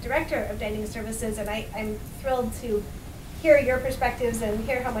the director of Dining Services, and I'm thrilled to hear your perspectives and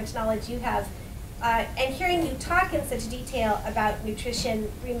hear how much knowledge you have. And hearing you talk in such detail about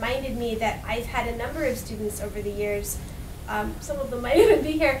nutrition reminded me that I've had a number of students over the years, some of them might even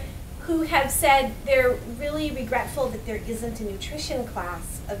be here, who have said they're really regretful that there isn't a nutrition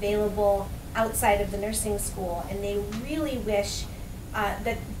class available outside of the nursing school, and they really wish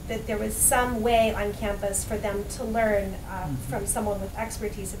that there was some way on campus for them to learn from someone with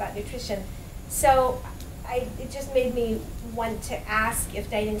expertise about nutrition. So it just made me want to ask if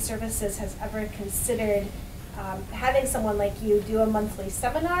Dining Services has ever considered having someone like you do a monthly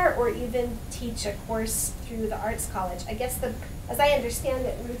seminar or even teach a course through the Arts College. I guess as I understand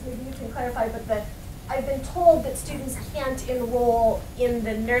it, Ruth, maybe you can clarify, but I've been told that students can't enroll in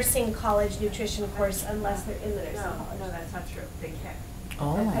the nursing college nutrition course unless they're in the nursing college. No, that's not true. They can.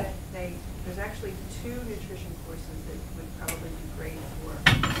 Oh. There's actually 2 nutrition courses that would probably be great for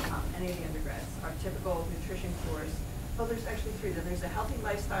any of the undergrads. our typical nutrition course. Well, there's actually three. There's a healthy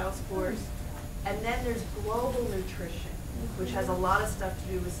lifestyles course, and then there's global nutrition, which has a lot of stuff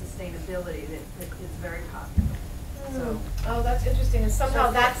to do with sustainability that is very popular. So, oh, that's interesting. And somehow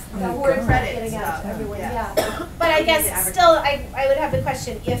So that's for- the for word credit getting out stuff, to everyone. yeah. Yeah. But I We need guess to advertise. still, I would have the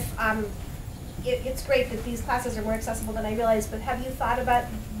question if it's great that these classes are more accessible than I realized. But have you thought about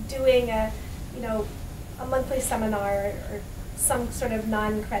doing a monthly seminar or some sort of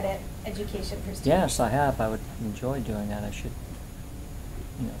non-credit education for students? Yes, I have. I would enjoy doing that. I should,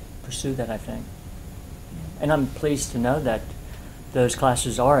 pursue that, I think. And I'm pleased to know that those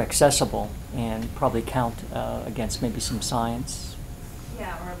classes are accessible and probably count against maybe some science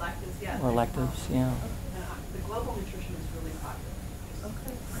yeah, or electives, yeah. or electives, yeah. And, the global nutrition is really popular.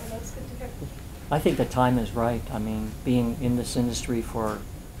 Okay, well, that's good to hear. I think the time is right. I mean, being in this industry for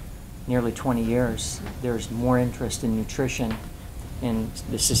nearly 20 years, there's more interest in nutrition and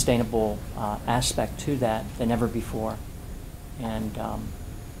the sustainable aspect to that than ever before. And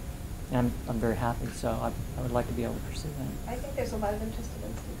I'm very happy, so I would like to be able to pursue that. I think there's a lot of interest in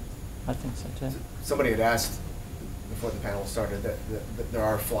students. I think so too. Somebody had asked before the panel started that there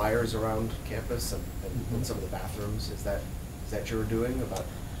are flyers around campus and in some of the bathrooms. Is that what you were doing about?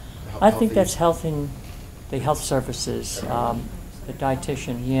 I think that's the health services, the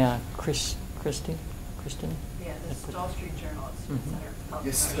dietitian, yeah, Kristen? Yeah, the Stall Street Journal is Mhm.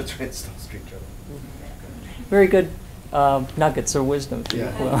 Yes, that's right, Stall Street Journal. Very good nuggets or wisdom, if you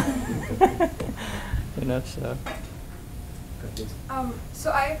Yeah. will. So.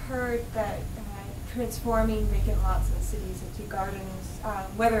 So I've heard that transforming vacant lots in cities into gardens,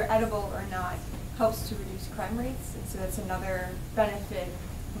 whether edible or not, helps to reduce crime rates, and so that's another benefit.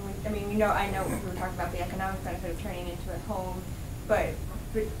 I know we were talking about the economic benefit of turning into a home, but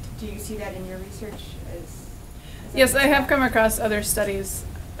do you see that in your research? Yes, I have come across other studies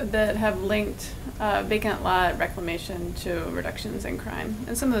that have linked vacant lot reclamation to reductions in crime,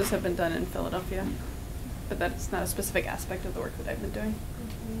 and some of those have been done in Philadelphia, but that's not a specific aspect of the work that I've been doing.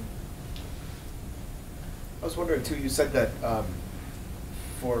 I was wondering too. You said that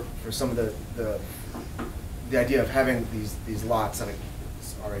for some of the idea of having these lots, and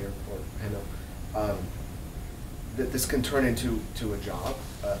it's Ari or Hannah, that this can turn into a job,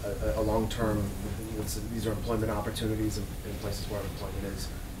 a long-term. These are employment opportunities in places where unemployment is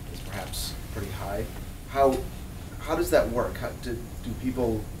perhaps pretty high. How does that work? Do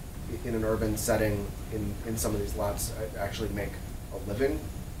people in an urban setting in some of these lots actually make a living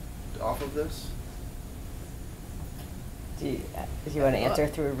off of this? Do you want to answer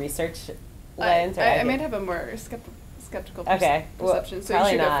through research lens? Or I might have a more skeptical okay. perception, so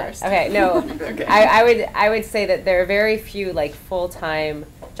probably you should not. go first. Okay, no. Okay. I would say that there are very few full-time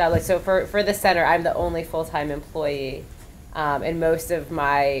jobs. Like, so for the center, I'm the only full-time employee, and most of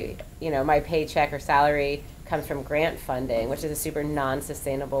my my paycheck or salary comes from grant funding, which is a super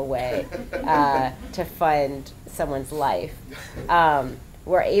non-sustainable way to fund someone's life.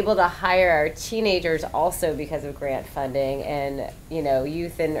 We're able to hire our teenagers also because of grant funding, and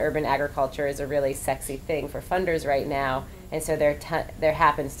youth in urban agriculture is a really sexy thing for funders right now, and so there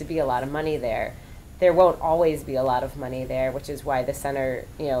happens to be a lot of money there. There won't always be a lot of money there, which is why the center,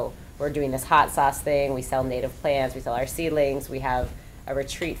 we're doing this hot sauce thing. We sell native plants, we sell our seedlings, we have a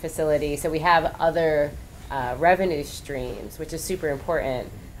retreat facility, so we have other revenue streams, which is super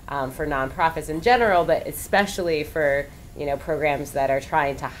important for nonprofits in general, but especially for programs that are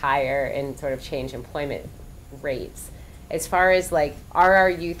trying to hire and sort of change employment rates. As far as are our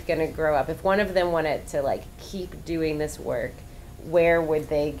youth going to grow up? If one of them wanted to keep doing this work, where would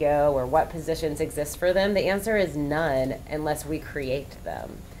they go, or what positions exist for them? The answer is none unless we create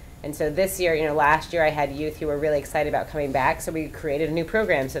them. And so this year, last year I had youth who were really excited about coming back, so we created a new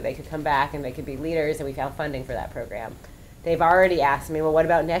program so they could come back and they could be leaders, and we found funding for that program. They've already asked me, well, what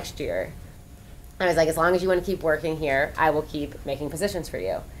about next year? I was like, as long as you want to keep working here, I will keep making positions for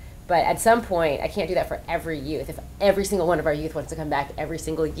you. But at some point, I can't do that for every youth. If every single one of our youth wants to come back every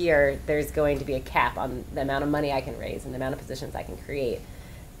single year, there's going to be a cap on the amount of money I can raise and the amount of positions I can create.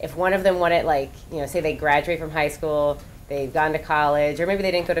 If one of them wanted, say they graduate from high school, they've gone to college, or maybe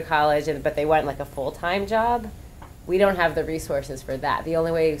they didn't go to college, but they want a full-time job, we don't have the resources for that. The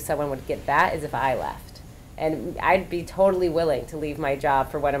only way someone would get that is if I left. And I'd be totally willing to leave my job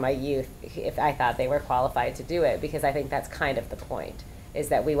for one of my youth if I thought they were qualified to do it, because I think that's kind of the point, is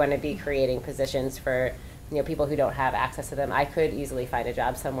that we want to be creating positions for people who don't have access to them. I could easily find a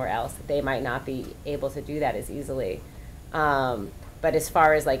job somewhere else. They might not be able to do that as easily. But as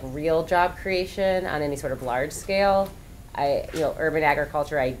far as real job creation on any sort of large scale, urban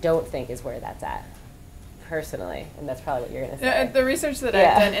agriculture I don't think is where that's at. personally, and that's probably what you're going to say. The research that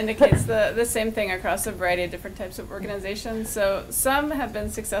Yeah. I've done indicates the same thing across a variety of different types of organizations. So some have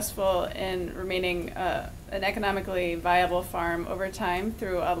been successful in remaining an economically viable farm over time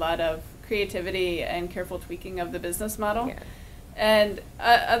through a lot of creativity and careful tweaking of the business model. Yeah. And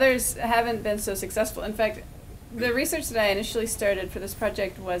others haven't been so successful. In fact, the research that I initially started for this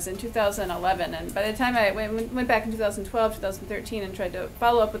project was in 2011, and by the time I went back in 2012, 2013, and tried to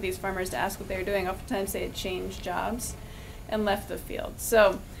follow up with these farmers to ask what they were doing, oftentimes they had changed jobs and left the field.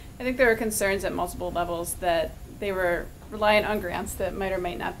 So I think there were concerns at multiple levels that they were reliant on grants that might or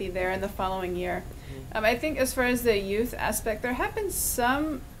might not be there in the following year. I think as far as the youth aspect, there have been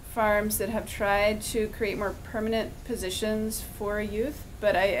some farms that have tried to create more permanent positions for youth,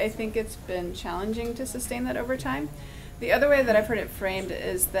 but I think it's been challenging to sustain that over time. The other way that I've heard it framed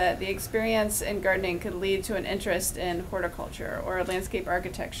is that the experience in gardening could lead to an interest in horticulture or landscape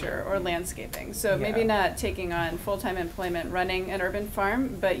architecture or landscaping. So maybe not taking on full-time employment running an urban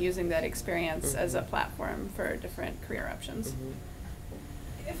farm, but using that experience as a platform for different career options.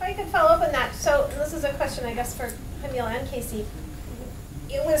 If I could follow up on that, so this is a question I guess for Camille and Casey.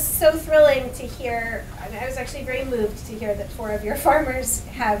 It was so thrilling to hear, I was actually very moved to hear that 4 of your farmers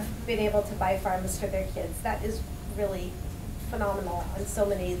have been able to buy farms for their kids. That is really phenomenal on so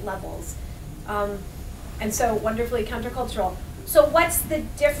many levels. And so wonderfully countercultural. So what's the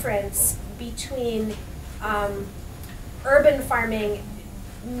difference between urban farming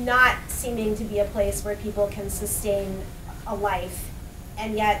not seeming to be a place where people can sustain a life,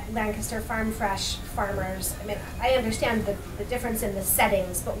 and yet Lancaster Farm Fresh farmers, I mean, I understand the difference in the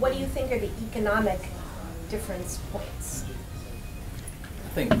settings, but what do you think are the economic difference points? I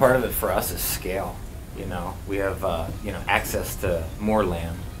think part of it for us is scale. You know, we have access to more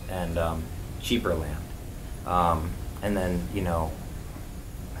land and cheaper land, and then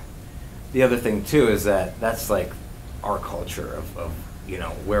the other thing too is that that's like our culture of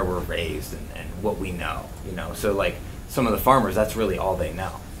where we're raised and what we know. So like some of the farmers, that's really all they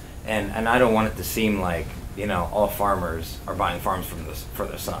know, and I don't want it to seem like all farmers are buying farms for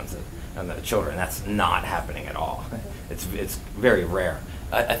their sons and their children. That's not happening at all. It's very rare.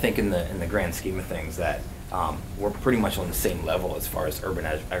 I think in the grand scheme of things that we're pretty much on the same level as far as urban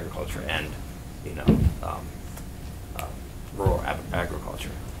agriculture and rural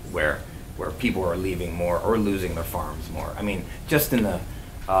agriculture, where people are leaving more or losing their farms more. I mean, just in the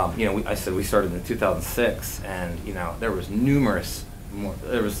I said we started in 2006, and there was numerous more.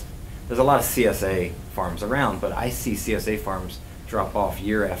 There's a lot of CSA farms around, but I see CSA farms drop off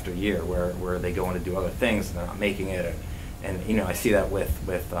year after year where they go on to do other things and they're not making it. And I see that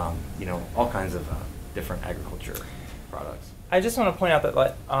with all kinds of different agriculture products. I just want to point out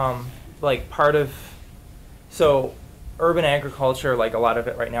that like part of urban agriculture, like a lot of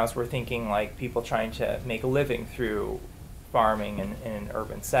it right now is we're thinking like people trying to make a living through farming in an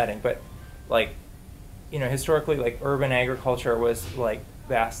urban setting, but historically like urban agriculture was like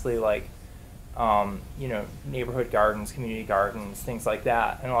vastly like neighborhood gardens, community gardens, things like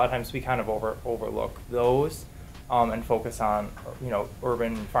that, and a lot of times we kind of overlook those. And focus on,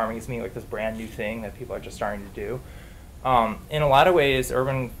 urban farming as being like this brand new thing that people are just starting to do. In a lot of ways,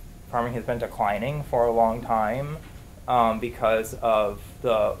 urban farming has been declining for a long time because of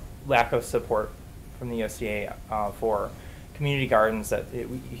the lack of support from the USDA for community gardens that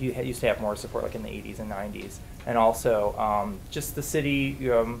used to have more support like in the 80s and 90s. And also just the city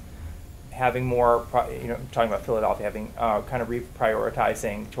having more, talking about Philadelphia, having kind of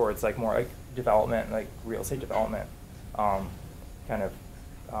reprioritizing towards like more like development, like real estate development, kind of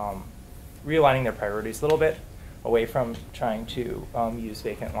realigning their priorities a little bit away from trying to use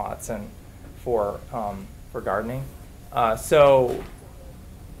vacant lots and for gardening. So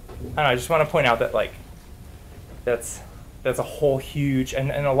I don't know, I just want to point out that like that's a whole huge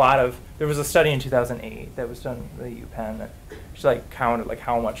and a lot of, there was a study in 2008 that was done at the UPenn that just like counted like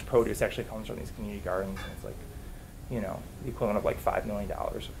how much produce actually comes from these community gardens, and it's like the equivalent of like $5 million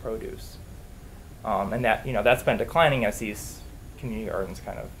of produce. And that that's been declining as these community gardens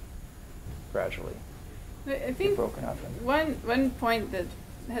kind of gradually get broken up. One point that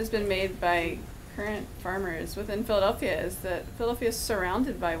has been made by current farmers within Philadelphia is that Philadelphia is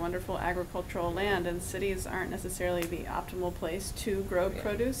surrounded by wonderful agricultural land, and cities aren't necessarily the optimal place to grow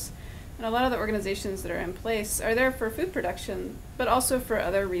produce. And a lot of the organizations that are in place are there for food production, but also for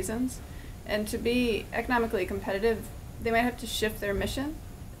other reasons. And to be economically competitive, they might have to shift their mission.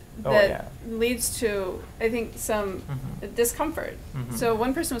 That leads to, I think, some discomfort. So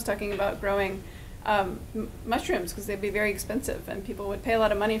one person was talking about growing mushrooms because they'd be very expensive, and people would pay a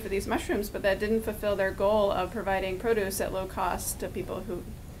lot of money for these mushrooms, but that didn't fulfill their goal of providing produce at low cost to people who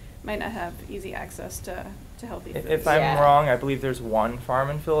might not have easy access to healthy foods. If I'm Yeah. wrong, I believe there's one farm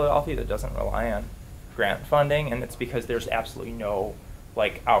in Philadelphia that doesn't rely on grant funding, and it's because there's absolutely no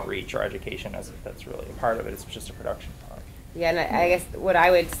like outreach or education that's really a part of it. It's just a production farm. Yeah, and I guess what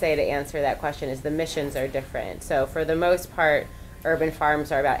I would say to answer that question is the missions are different. So for the most part, urban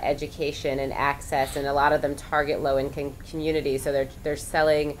farms are about education and access, and a lot of them target low-income communities. So they're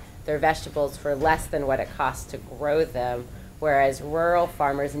selling their vegetables for less than what it costs to grow them, whereas rural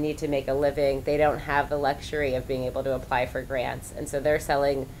farmers need to make a living. They don't have the luxury of being able to apply for grants, and so they're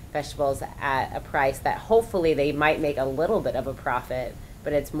selling vegetables at a price that hopefully they might make a little bit of a profit,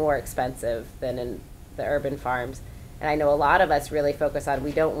 but it's more expensive than in the urban farms. And I know a lot of us really focus on,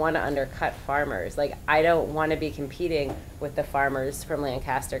 we don't want to undercut farmers. Like, I don't want to be competing with the farmers from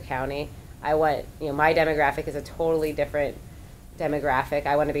Lancaster County. I want, my demographic is a totally different demographic.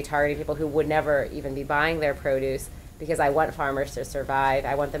 I want to be targeting people who would never even be buying their produce, because I want farmers to survive.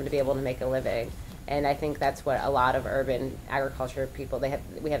 I want them to be able to make a living. And I think that's what a lot of urban agriculture people,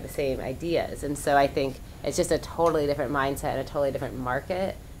 we have the same ideas. And so I think it's just a totally different mindset and a totally different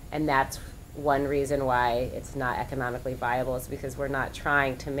market. And that's one reason why it's not economically viable, is because we're not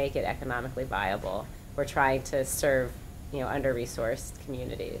trying to make it economically viable. We're trying to serve, under-resourced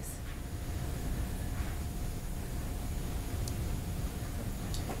communities.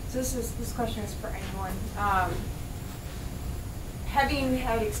 So this question is for anyone. Having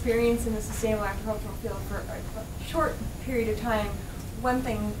had experience in the sustainable agricultural field for a short period of time, one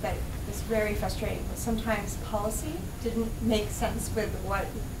thing that was very frustrating was sometimes policy didn't make sense with what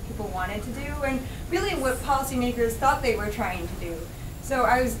people wanted to do, and really what policymakers thought they were trying to do. So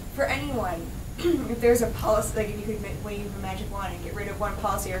for anyone, if there's a policy, like if you could wave a magic wand and get rid of one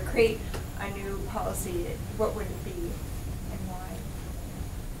policy or create a new policy, what would it be and why?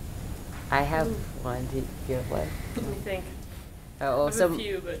 I have one. Do you have one? Let me think. Oh, I have so a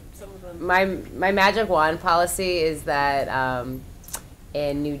few, but some of them. my magic wand policy is that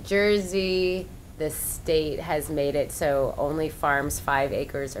in New Jersey, the state has made it so only farms 5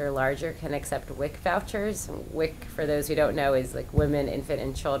 acres or larger can accept WIC vouchers. WIC, for those who don't know, is like women, infant,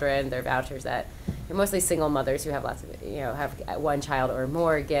 and children. They're vouchers that mostly single mothers who have lots of, have one child or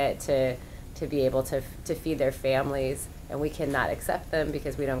more get to be able to feed their families. And we cannot accept them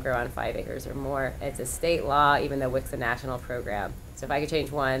because we don't grow on 5 acres or more. It's a state law, even though WIC's a national program. So if I could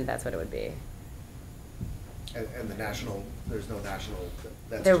change one, that's what it would be. And there's no national.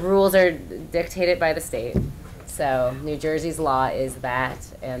 The rules are dictated by the state. So New Jersey's law is that,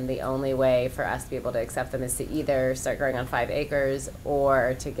 and the only way for us to be able to accept them is to either start growing on 5 acres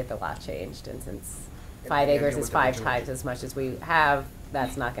or to get the law changed. And since 5 acres is 5 times as much as we have,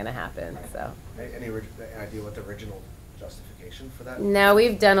 that's not going to happen. So. Any idea what the original justification for that? No,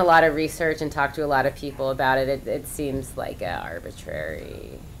 we've done a lot of research and talked to a lot of people about it. It seems like an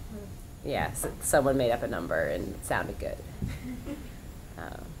arbitrary. Yes, someone made up a number and it sounded good.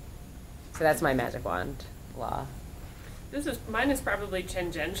 So that's my magic wand law. Mine is probably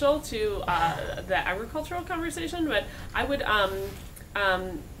tangential to the agricultural conversation, but I would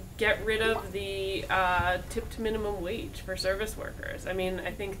get rid of the tipped minimum wage for service workers. I mean,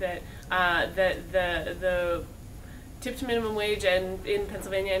 I think that the tipped minimum wage in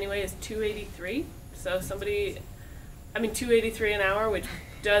Pennsylvania anyway is $2.83. So $2.83 an hour, which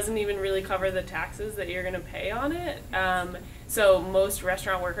doesn't even really cover the taxes that you're going to pay on it. So most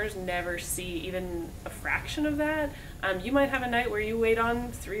restaurant workers never see even a fraction of that. You might have a night where you wait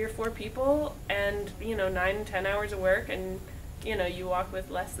on 3 or 4 people and, 9, 10 hours of work, and, you walk with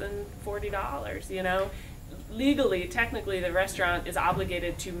less than $40, Legally, technically, the restaurant is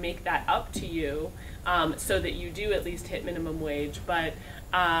obligated to make that up to you so that you do at least hit minimum wage. But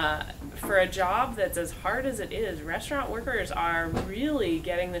for a job that's as hard as it is, restaurant workers are really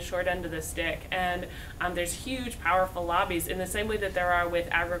getting the short end of the stick. And there's huge, powerful lobbies in the same way that there are with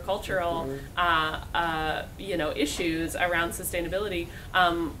agricultural, issues around sustainability.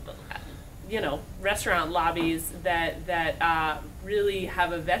 Restaurant lobbies that really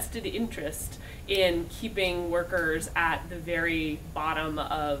have a vested interest in keeping workers at the very bottom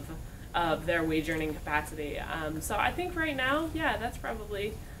of their wage earning capacity. So I think right now, that's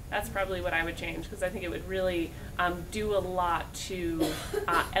probably what I would change, because I think it would really do a lot to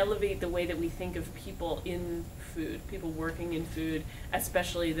elevate the way that we think of people in food, people working in food,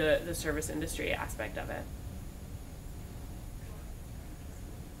 especially the service industry aspect of it.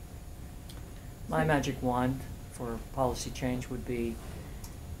 My magic wand for policy change would be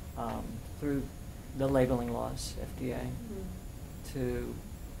through the labeling laws, FDA, to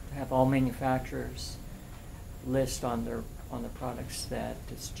have all manufacturers list on their products that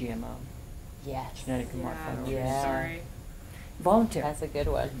it's GMO. Yes. Genetically modified organisms. Yeah. Sorry. voluntary. That's a good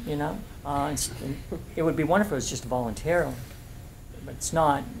one. You know, it would be wonderful if it's just voluntarily, but it's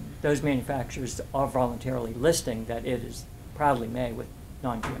not. Those manufacturers are voluntarily listing that it is proudly made with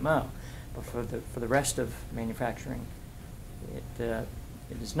non-GMO, but for the rest of manufacturing, it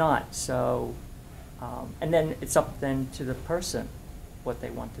is not. So, and then it's up then to the person what they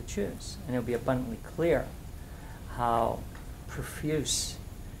want to choose, and it'll be abundantly clear how profuse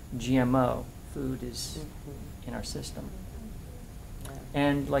GMO food is in our system.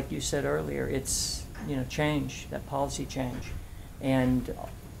 And like you said earlier, it's, you know, change, that policy change, and,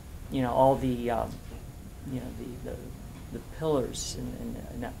 you know, all the, you know, the pillars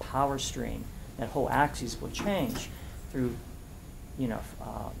and that power stream, that whole axis will change through, you know,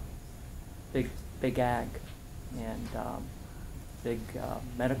 big ag and big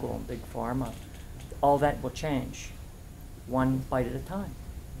medical and big pharma. All that will change one bite at a time.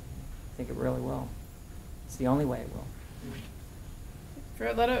 I think it really will. It's the only way it will. For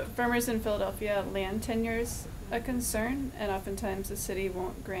a lot of farmers in Philadelphia, land tenure's a concern, and oftentimes the city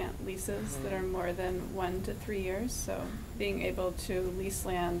won't grant leases that are more than 1 to 3 years. So being able to lease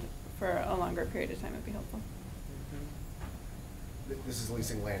land for a longer period of time would be helpful. This is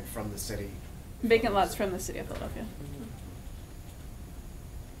leasing land from the city. Vacant lots from the city of Philadelphia.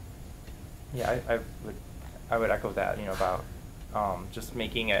 Yeah, I would echo that, you know, about just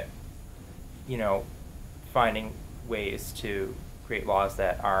making it, you know, finding ways to create laws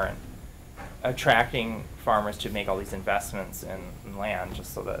that aren't attracting farmers to make all these investments in land,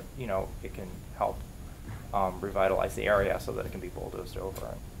 just so that, you know, it can help revitalize the area so that it can be bulldozed over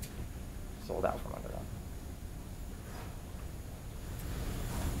and sold out from under them.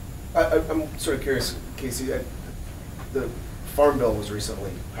 I'm sort of curious, Casey, the Farm Bill was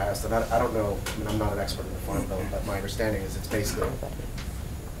recently passed, and I don't know, I mean, I'm not an expert in the Farm Bill, but my understanding is it's basically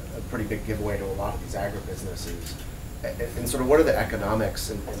a pretty big giveaway to a lot of these agribusinesses. And sort of what are the economics,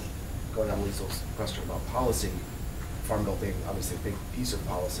 and going on Liesel's question about policy, Farm Bill being obviously a big piece of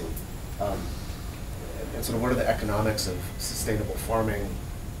policy, and sort of what are the economics of sustainable farming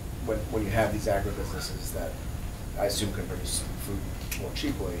when you have these agribusinesses that I assume can produce food more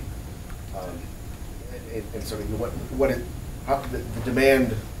cheaply, and sort of how the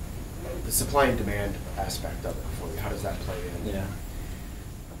demand, the supply and demand aspect of it for you, how does that play in? Yeah.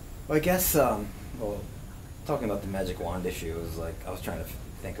 Well, I guess, well, talking about the magic wand issue, it was like, I was trying to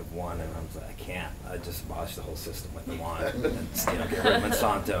think of one, and I was like, I can't. I just abolish the whole system with the wand, and, you know, get rid of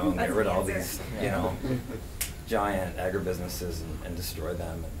Monsanto, and get rid of all these, you know, giant agribusinesses, and destroy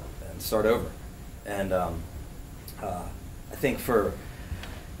them, and start over. And I think for,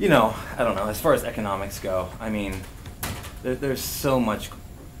 you know, I don't know, as far as economics go, I mean, there's so much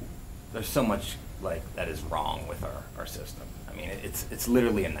like that is wrong with our system. I mean, it's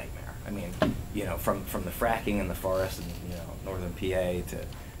literally a nightmare. I mean, you know, from the fracking in the forest in, you know, northern PA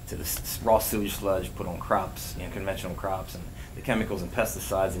to the raw sewage sludge put on crops, you know, conventional crops, and the chemicals and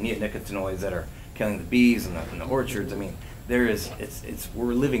pesticides and neonicotinoids that are killing the bees and the orchards. I mean,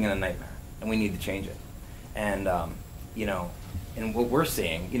 we're living in a nightmare, and we need to change it. And you know, and what we're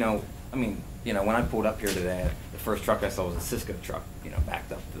seeing, you know, I mean, you know, when I pulled up here today, the first truck I saw was a Cisco truck, you know,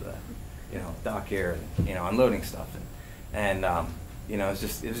 backed up to the, you know, dock here, and, you know, unloading stuff, and you know, it was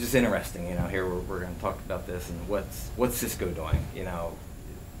just interesting, you know. Here we're going to talk about this, and what's Cisco doing, you know,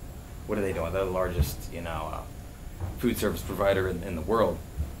 what are they doing? They're the largest, you know, food service provider in the world,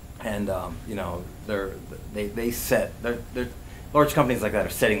 and you know, they're large companies like that are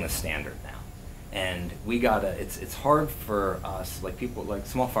setting the standard now. And we gotta, it's hard for us, like people, like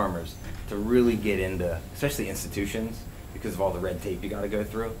small farmers, to really get into, especially institutions, because of all the red tape you gotta go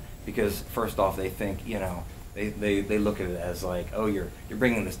through. Because first off, they think, you know, they look at it as like, oh, you're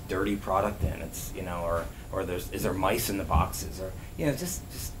bringing this dirty product in, it's, you know, or is there mice in the boxes, or, you know, just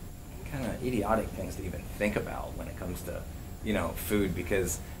kind of idiotic things to even think about when it comes to, you know, food,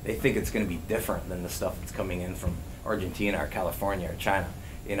 because they think it's gonna be different than the stuff that's coming in from Argentina or California or China.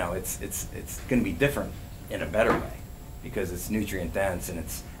 You know, it's going to be different in a better way, because it's nutrient dense and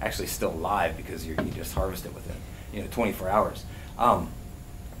it's actually still alive because you just harvest it within, you know, 24 hours.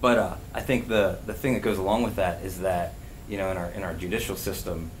 But I think the thing that goes along with that is that, you know, in our judicial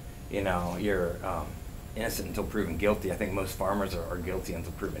system, you know, you're innocent until proven guilty. I think most farmers are guilty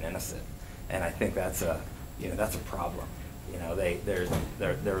until proven innocent, and I think that's a problem. You know, there's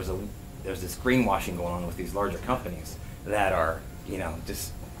this greenwashing going on with these larger companies that are, you know,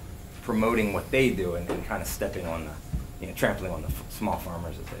 just promoting what they do and kind of stepping on the, you know, trampling on the small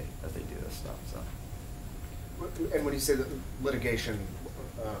farmers as they do this stuff. So. And when you say that litigation,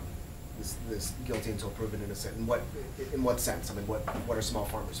 this guilty until proven innocent, in what sense? I mean, what are small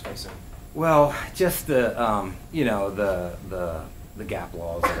farmers facing? Well, just the you know, the gap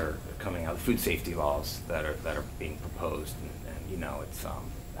laws that are coming out, the food safety laws that are being proposed, and you know, it's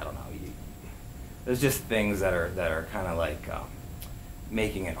I don't know, there's just things that are kind of like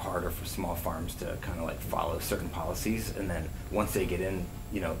making it harder for small farms to kind of like follow certain policies, and then once they get in,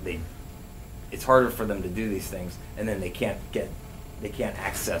 you know, it's harder for them to do these things, and then they can't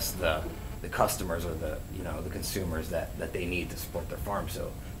access the customers or the, you know, the consumers that they need to support their farm,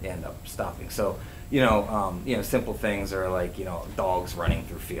 so they end up stopping. So you know, simple things are like, you know, dogs running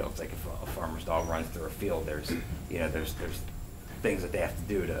through fields. Like if a farmer's dog runs through a field, there's things that they have to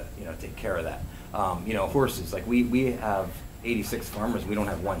do to, you know, take care of that. You know, horses. Like we have 86 farmers. We don't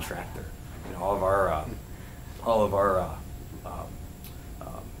have one tractor. You know, all of our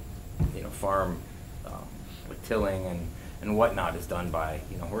you know, farm with tilling and whatnot is done by,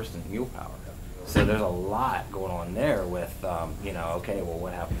 you know, horse and mule power. So there's a lot going on there with, you know, okay, well,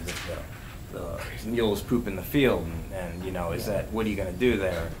 what happens if the mules poop in the field, and you know, what are you going to do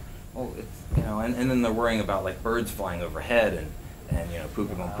there? Well, it's, you know, and then they're worrying about like birds flying overhead and you know,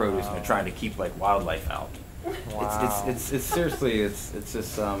 pooping on produce, and they're trying to keep like wildlife out. Wow. It's seriously, it's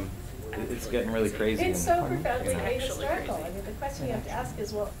just it's getting really crazy. It's and, so profoundly you know, historical. I mean, the question you have to ask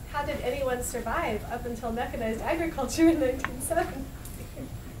is, well, how did anyone survive up until mechanized agriculture in 1970?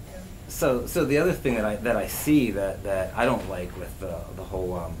 So the other thing that I see that I don't like with the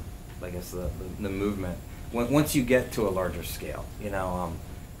whole I guess the movement, once you get to a larger scale, you know,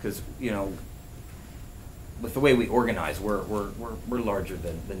 because you know, with the way we organize, we're larger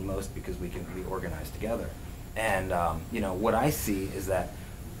than most because we organize together, and you know, what I see is that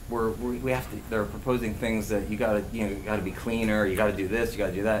we have to. They're proposing things that you gotta be cleaner. You gotta do this. You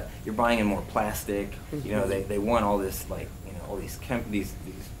gotta do that. You're buying in more plastic. You know, they want all this, like, you know, all these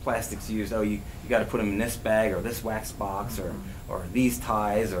plastics used. Oh, you gotta put them in this bag or this wax box or these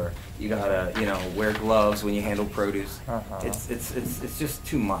ties, or you gotta, you know, wear gloves when you handle produce. It's just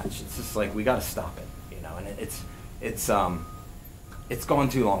too much. It's just like, we gotta stop it. You know, and it's gone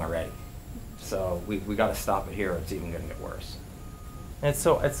too long already. So we gotta stop it here, or it's even gonna get worse. And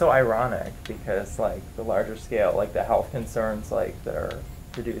it's so ironic because like the larger scale, like the health concerns like that are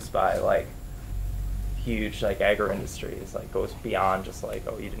produced by like huge like agro industries, like goes beyond just like,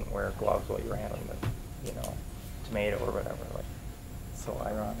 oh, you didn't wear gloves while you were handling the, you know, tomato or whatever. Like, it's so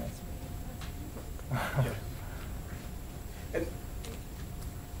ironic. Yeah. And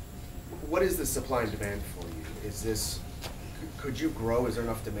what is the supply and demand for you? Is this, could you grow? Is there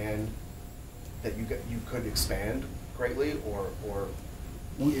enough demand that you could expand greatly, or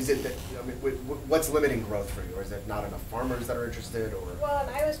is it that, I mean, what's limiting growth for you? Or is it not enough farmers that are interested? Or Well,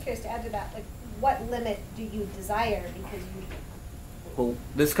 and I was curious to add to that, like, what limit do you desire? Because you. Well,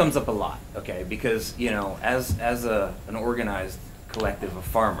 this comes up a lot, okay? Because, you know, as an organized collective of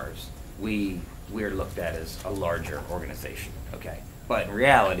farmers, we're looked at as a larger organization, okay? But in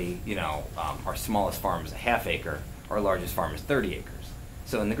reality, you know, our smallest farm is a ½ acre. Our largest farm is 30 acres.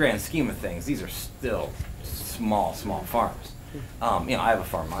 So in the grand scheme of things, these are still small farms. You know, I have a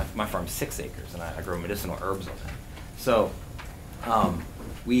farm. My farm's 6 acres, and I grow medicinal herbs on it. So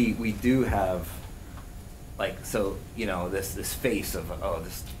we do have, like, so, you know, this face of, oh,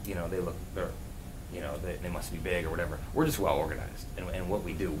 this, you know, they're you know, they must be big or whatever. We're just well organized, and what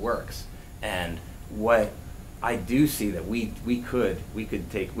we do works. And what I do see that we could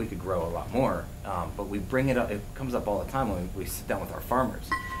grow a lot more, but we bring it up. It comes up all the time when we sit down with our farmers,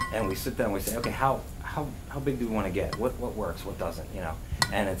 and we sit down and we say, okay, how big do we want to get? What works? What doesn't? You know?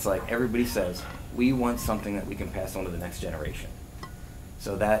 And it's like everybody says, we want something that we can pass on to the next generation.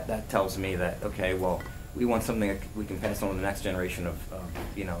 So that tells me that, okay, well, we want something that we can pass on to the next generation of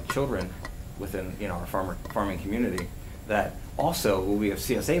you know, children within, you know, our farming community. That also, well, we have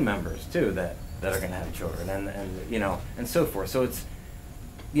CSA members too that are going to have children, and you know, and so forth. So it's,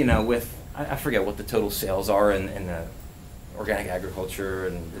 you know, with, I forget what the total sales are in organic agriculture,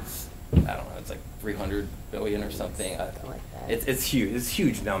 and it's, I don't know, it's like 300 billion or something. Something like that. It's huge. It's a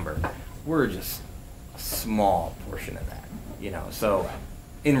huge number. We're just a small portion of that, you know. So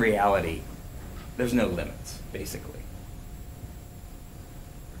in reality, there's no limits, basically.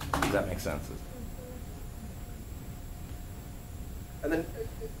 Does that make sense? And then,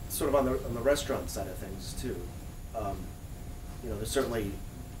 sort of on the restaurant side of things too, you know, there's certainly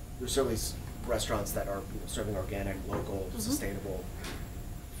restaurants that are, you know, serving organic, local, sustainable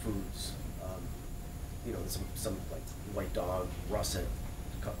foods. You know, some like White Dog, Russet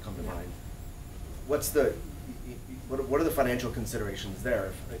come to mind. What are the financial considerations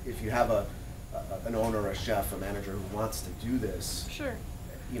there? If you have an owner, a chef, a manager who wants to do this, Sure.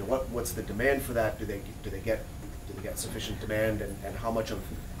 you know, what's the demand for that? Do they get sufficient demand, and how much of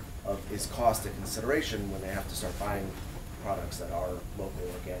is cost a consideration when they have to start buying products that are local,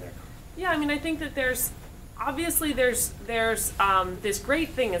 organic? Yeah, I mean, I think that there's this great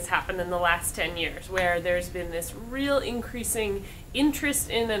thing has happened in the last 10 years where there's been this real increasing interest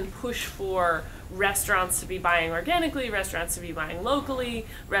in and push for restaurants to be buying organically, restaurants to be buying locally,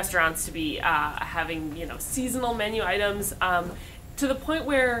 restaurants to be having, you know, seasonal menu items, to the point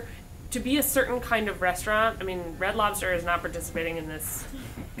where to be a certain kind of restaurant, I mean, Red Lobster is not participating in this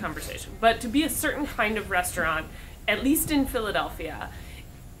conversation, but to be a certain kind of restaurant, at least in Philadelphia,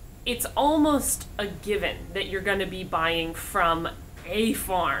 it's almost a given that you're going to be buying from a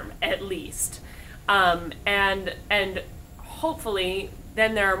farm at least, and hopefully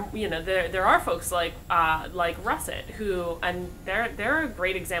then there are folks like Russet who, and they're a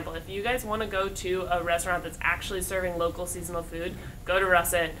great example. If you guys want to go to a restaurant that's actually serving local seasonal food, go to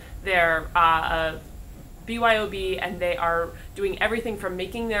Russet. They're BYOB, and they are doing everything from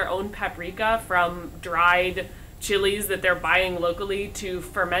making their own paprika from dried chilies that they're buying locally, to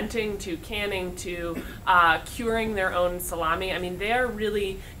fermenting, to canning, to curing their own salami. I mean, they're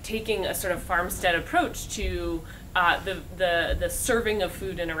really taking a sort of farmstead approach to the serving of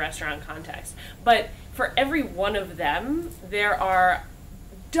food in a restaurant context. But for every one of them, there are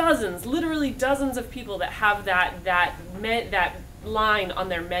dozens, literally dozens of people that have that line on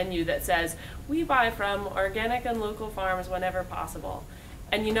their menu that says, "We buy from organic and local farms whenever possible."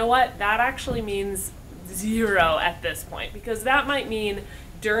 And you know what? That actually means zero at this point, because that might mean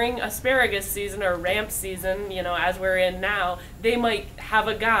during asparagus season or ramp season, you know, as we're in now, they might have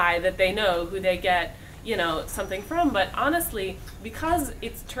a guy that they know who they get, you know, something from. But honestly, because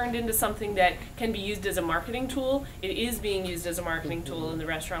it's turned into something that can be used as a marketing tool, it is being used as a marketing tool in the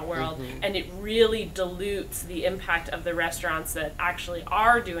restaurant world, and it really dilutes the impact of the restaurants that actually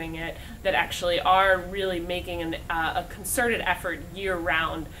are doing it, that actually are really making a concerted effort year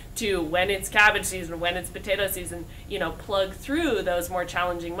round to, when it's cabbage season, when it's potato season, you know, plug through those more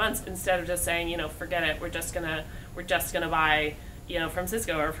challenging months instead of just saying, you know, forget it, we're just gonna buy, you know, from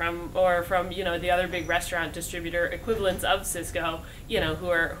Cisco or from you know, the other big restaurant distributor equivalents of Cisco, you know, who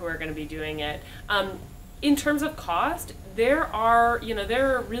are going to be doing it. In terms of cost, there are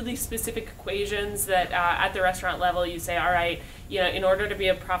really specific equations that at the restaurant level you say, all right, you know, in order to be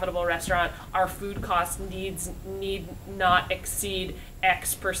a profitable restaurant, our food costs need not exceed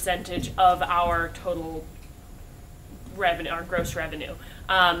X percentage of our total revenue, our gross revenue.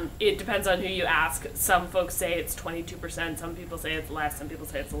 It depends on who you ask. Some folks say it's 22%, some people say it's less, some people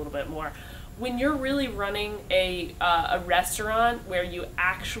say it's a little bit more. When you're really running a restaurant where you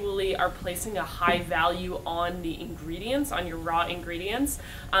actually are placing a high value on the ingredients, on your raw ingredients,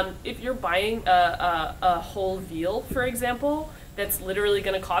 if you're buying a whole veal, for example, that's literally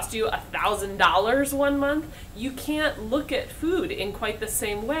going to cost you $1,000 one month, you can't look at food in quite the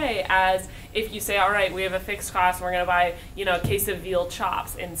same way as if you say, all right, we have a fixed cost, we're going to buy, you know, a case of veal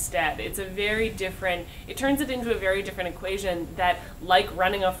chops instead. It's a very different, it turns it into a very different equation that, like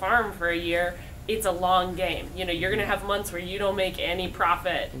running a farm for a year, it's a long game. You know, you're going to have months where you don't make any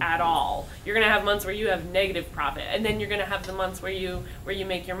profit at all. You're going to have months where you have negative profit, and then you're going to have the months where you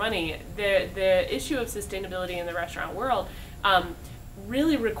make your money. The issue of sustainability in the restaurant world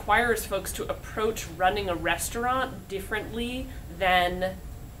really requires folks to approach running a restaurant differently than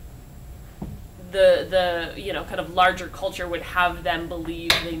the you know, kind of larger culture would have them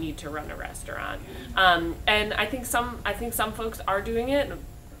believe they need to run a restaurant. And I think some folks are doing it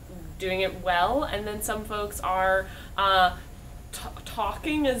well, and then some folks are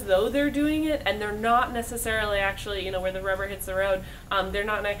talking as though they're doing it, and they're not necessarily actually, you know, where the rubber hits the road, they're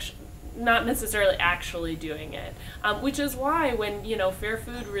not necessarily actually doing it, which is why when, you know, Fair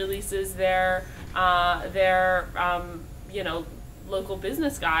Food releases their you know, local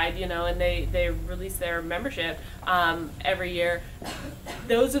business guide, you know, and they release their membership every year,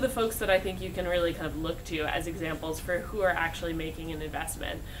 those are the folks that I think you can really kind of look to as examples for who are actually making an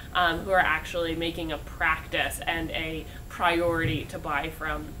investment, who are actually making a practice and a priority to buy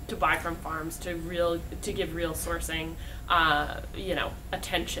from farms, to give real sourcing you know,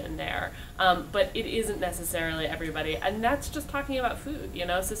 attention there. But it isn't necessarily everybody, and that's just talking about food. You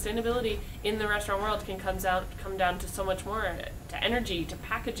know, sustainability in the restaurant world can come down to so much more, to energy, to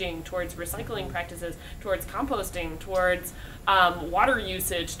packaging, towards recycling practices, towards composting, towards water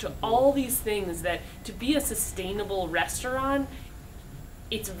usage, to all these things that, to be a sustainable restaurant,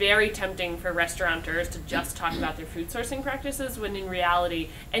 it's very tempting for restaurateurs to just talk about their food sourcing practices, when in reality,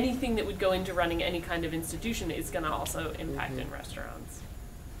 anything that would go into running any kind of institution is going to also impact in restaurants.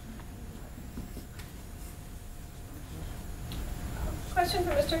 question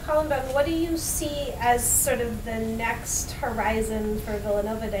for Mr. Collenbaum. What do you see as sort of the next horizon for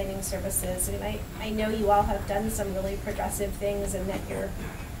Villanova Dining Services? I mean, I know you all have done some really progressive things, and that you're,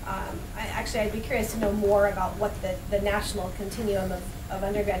 I'd be curious to know more about what the national continuum of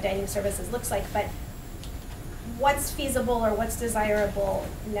undergrad dining services looks like, but what's feasible or what's desirable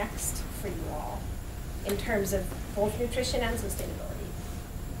next for you all in terms of both nutrition and sustainability?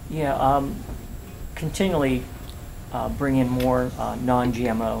 Yeah, continually bring in more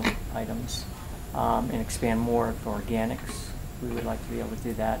non-GMO items and expand more for organics. We would like to be able to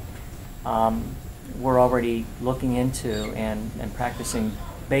do that. We're already looking into and practicing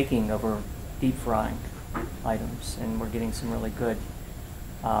baking over deep frying items, and we're getting some really good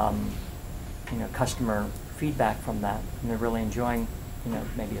customer feedback from that, and they're really enjoying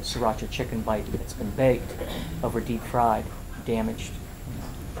maybe a sriracha chicken bite that's been baked over deep fried, damaged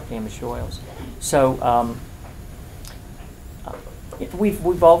oils. So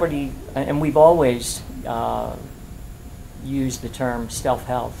we've already and we've always used the term stealth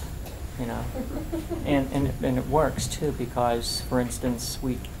health, and it works too, because, for instance,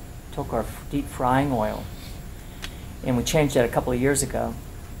 we took our deep frying oil and we changed that a couple of years ago,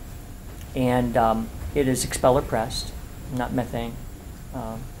 and it is expeller pressed, not methane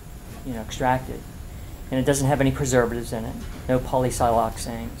extracted, and it doesn't have any preservatives in it, no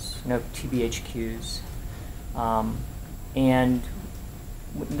polysiloxanes, no TBHQs, and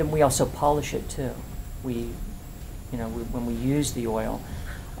then we also polish it too. When we use the oil,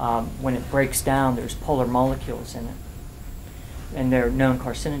 when it breaks down, there's polar molecules in it, and they're known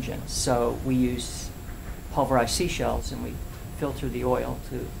carcinogens. So we use pulverized seashells, and we filter the oil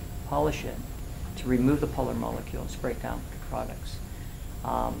to polish it, to remove the polar molecules, break down products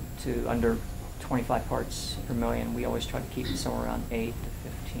to under 25 parts per million. We always try to keep it somewhere around 8 to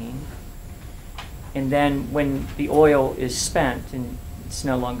 15. And then when the oil is spent and it's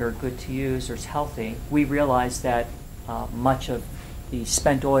no longer good to use or it's healthy, we realize that much of the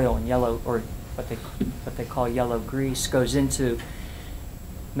spent oil and yellow, or what they call yellow grease, goes into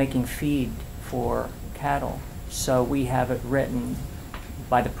making feed for cattle. So we have it written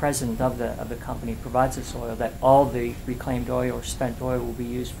by the president of the company who provides this oil that all the reclaimed oil or spent oil will be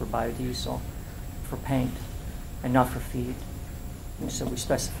used for biodiesel, for paint, and not for feed. And so we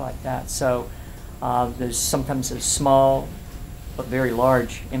specified that. So there's sometimes those small but very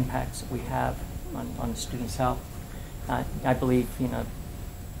large impacts that we have on the students' health. I believe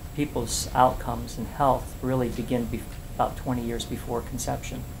people's outcomes and health really begin about 20 years before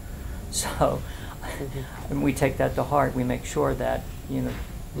conception. So and we take that to heart. We make sure that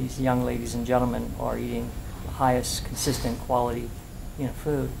these young ladies and gentlemen are eating the highest consistent quality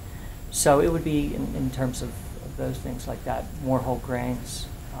food. So it would be in terms of those things like that, more whole grains.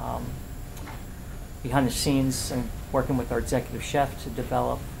 Behind the scenes, and working with our executive chef to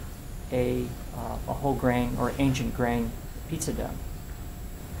develop a whole grain or ancient grain pizza dough.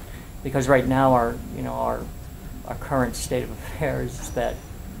 Because right now our current state of affairs is that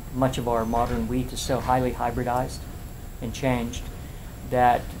much of our modern wheat is so highly hybridized and changed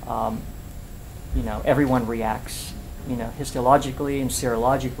that everyone reacts histologically and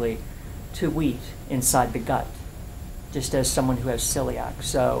serologically to wheat inside the gut, just as someone who has celiac.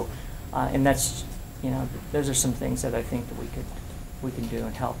 So and that's those are some things that I think that we can do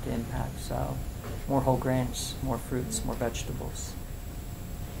and help to impact. So more whole grains, more fruits, more vegetables.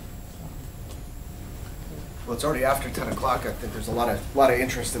 Well, it's already after 10 o'clock. I think there's a lot of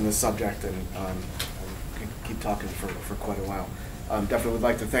interest in this subject, and we could keep talking for quite a while. Definitely would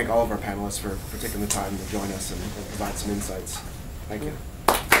like to thank all of our panelists for taking the time to join us and provide some insights. Thank you.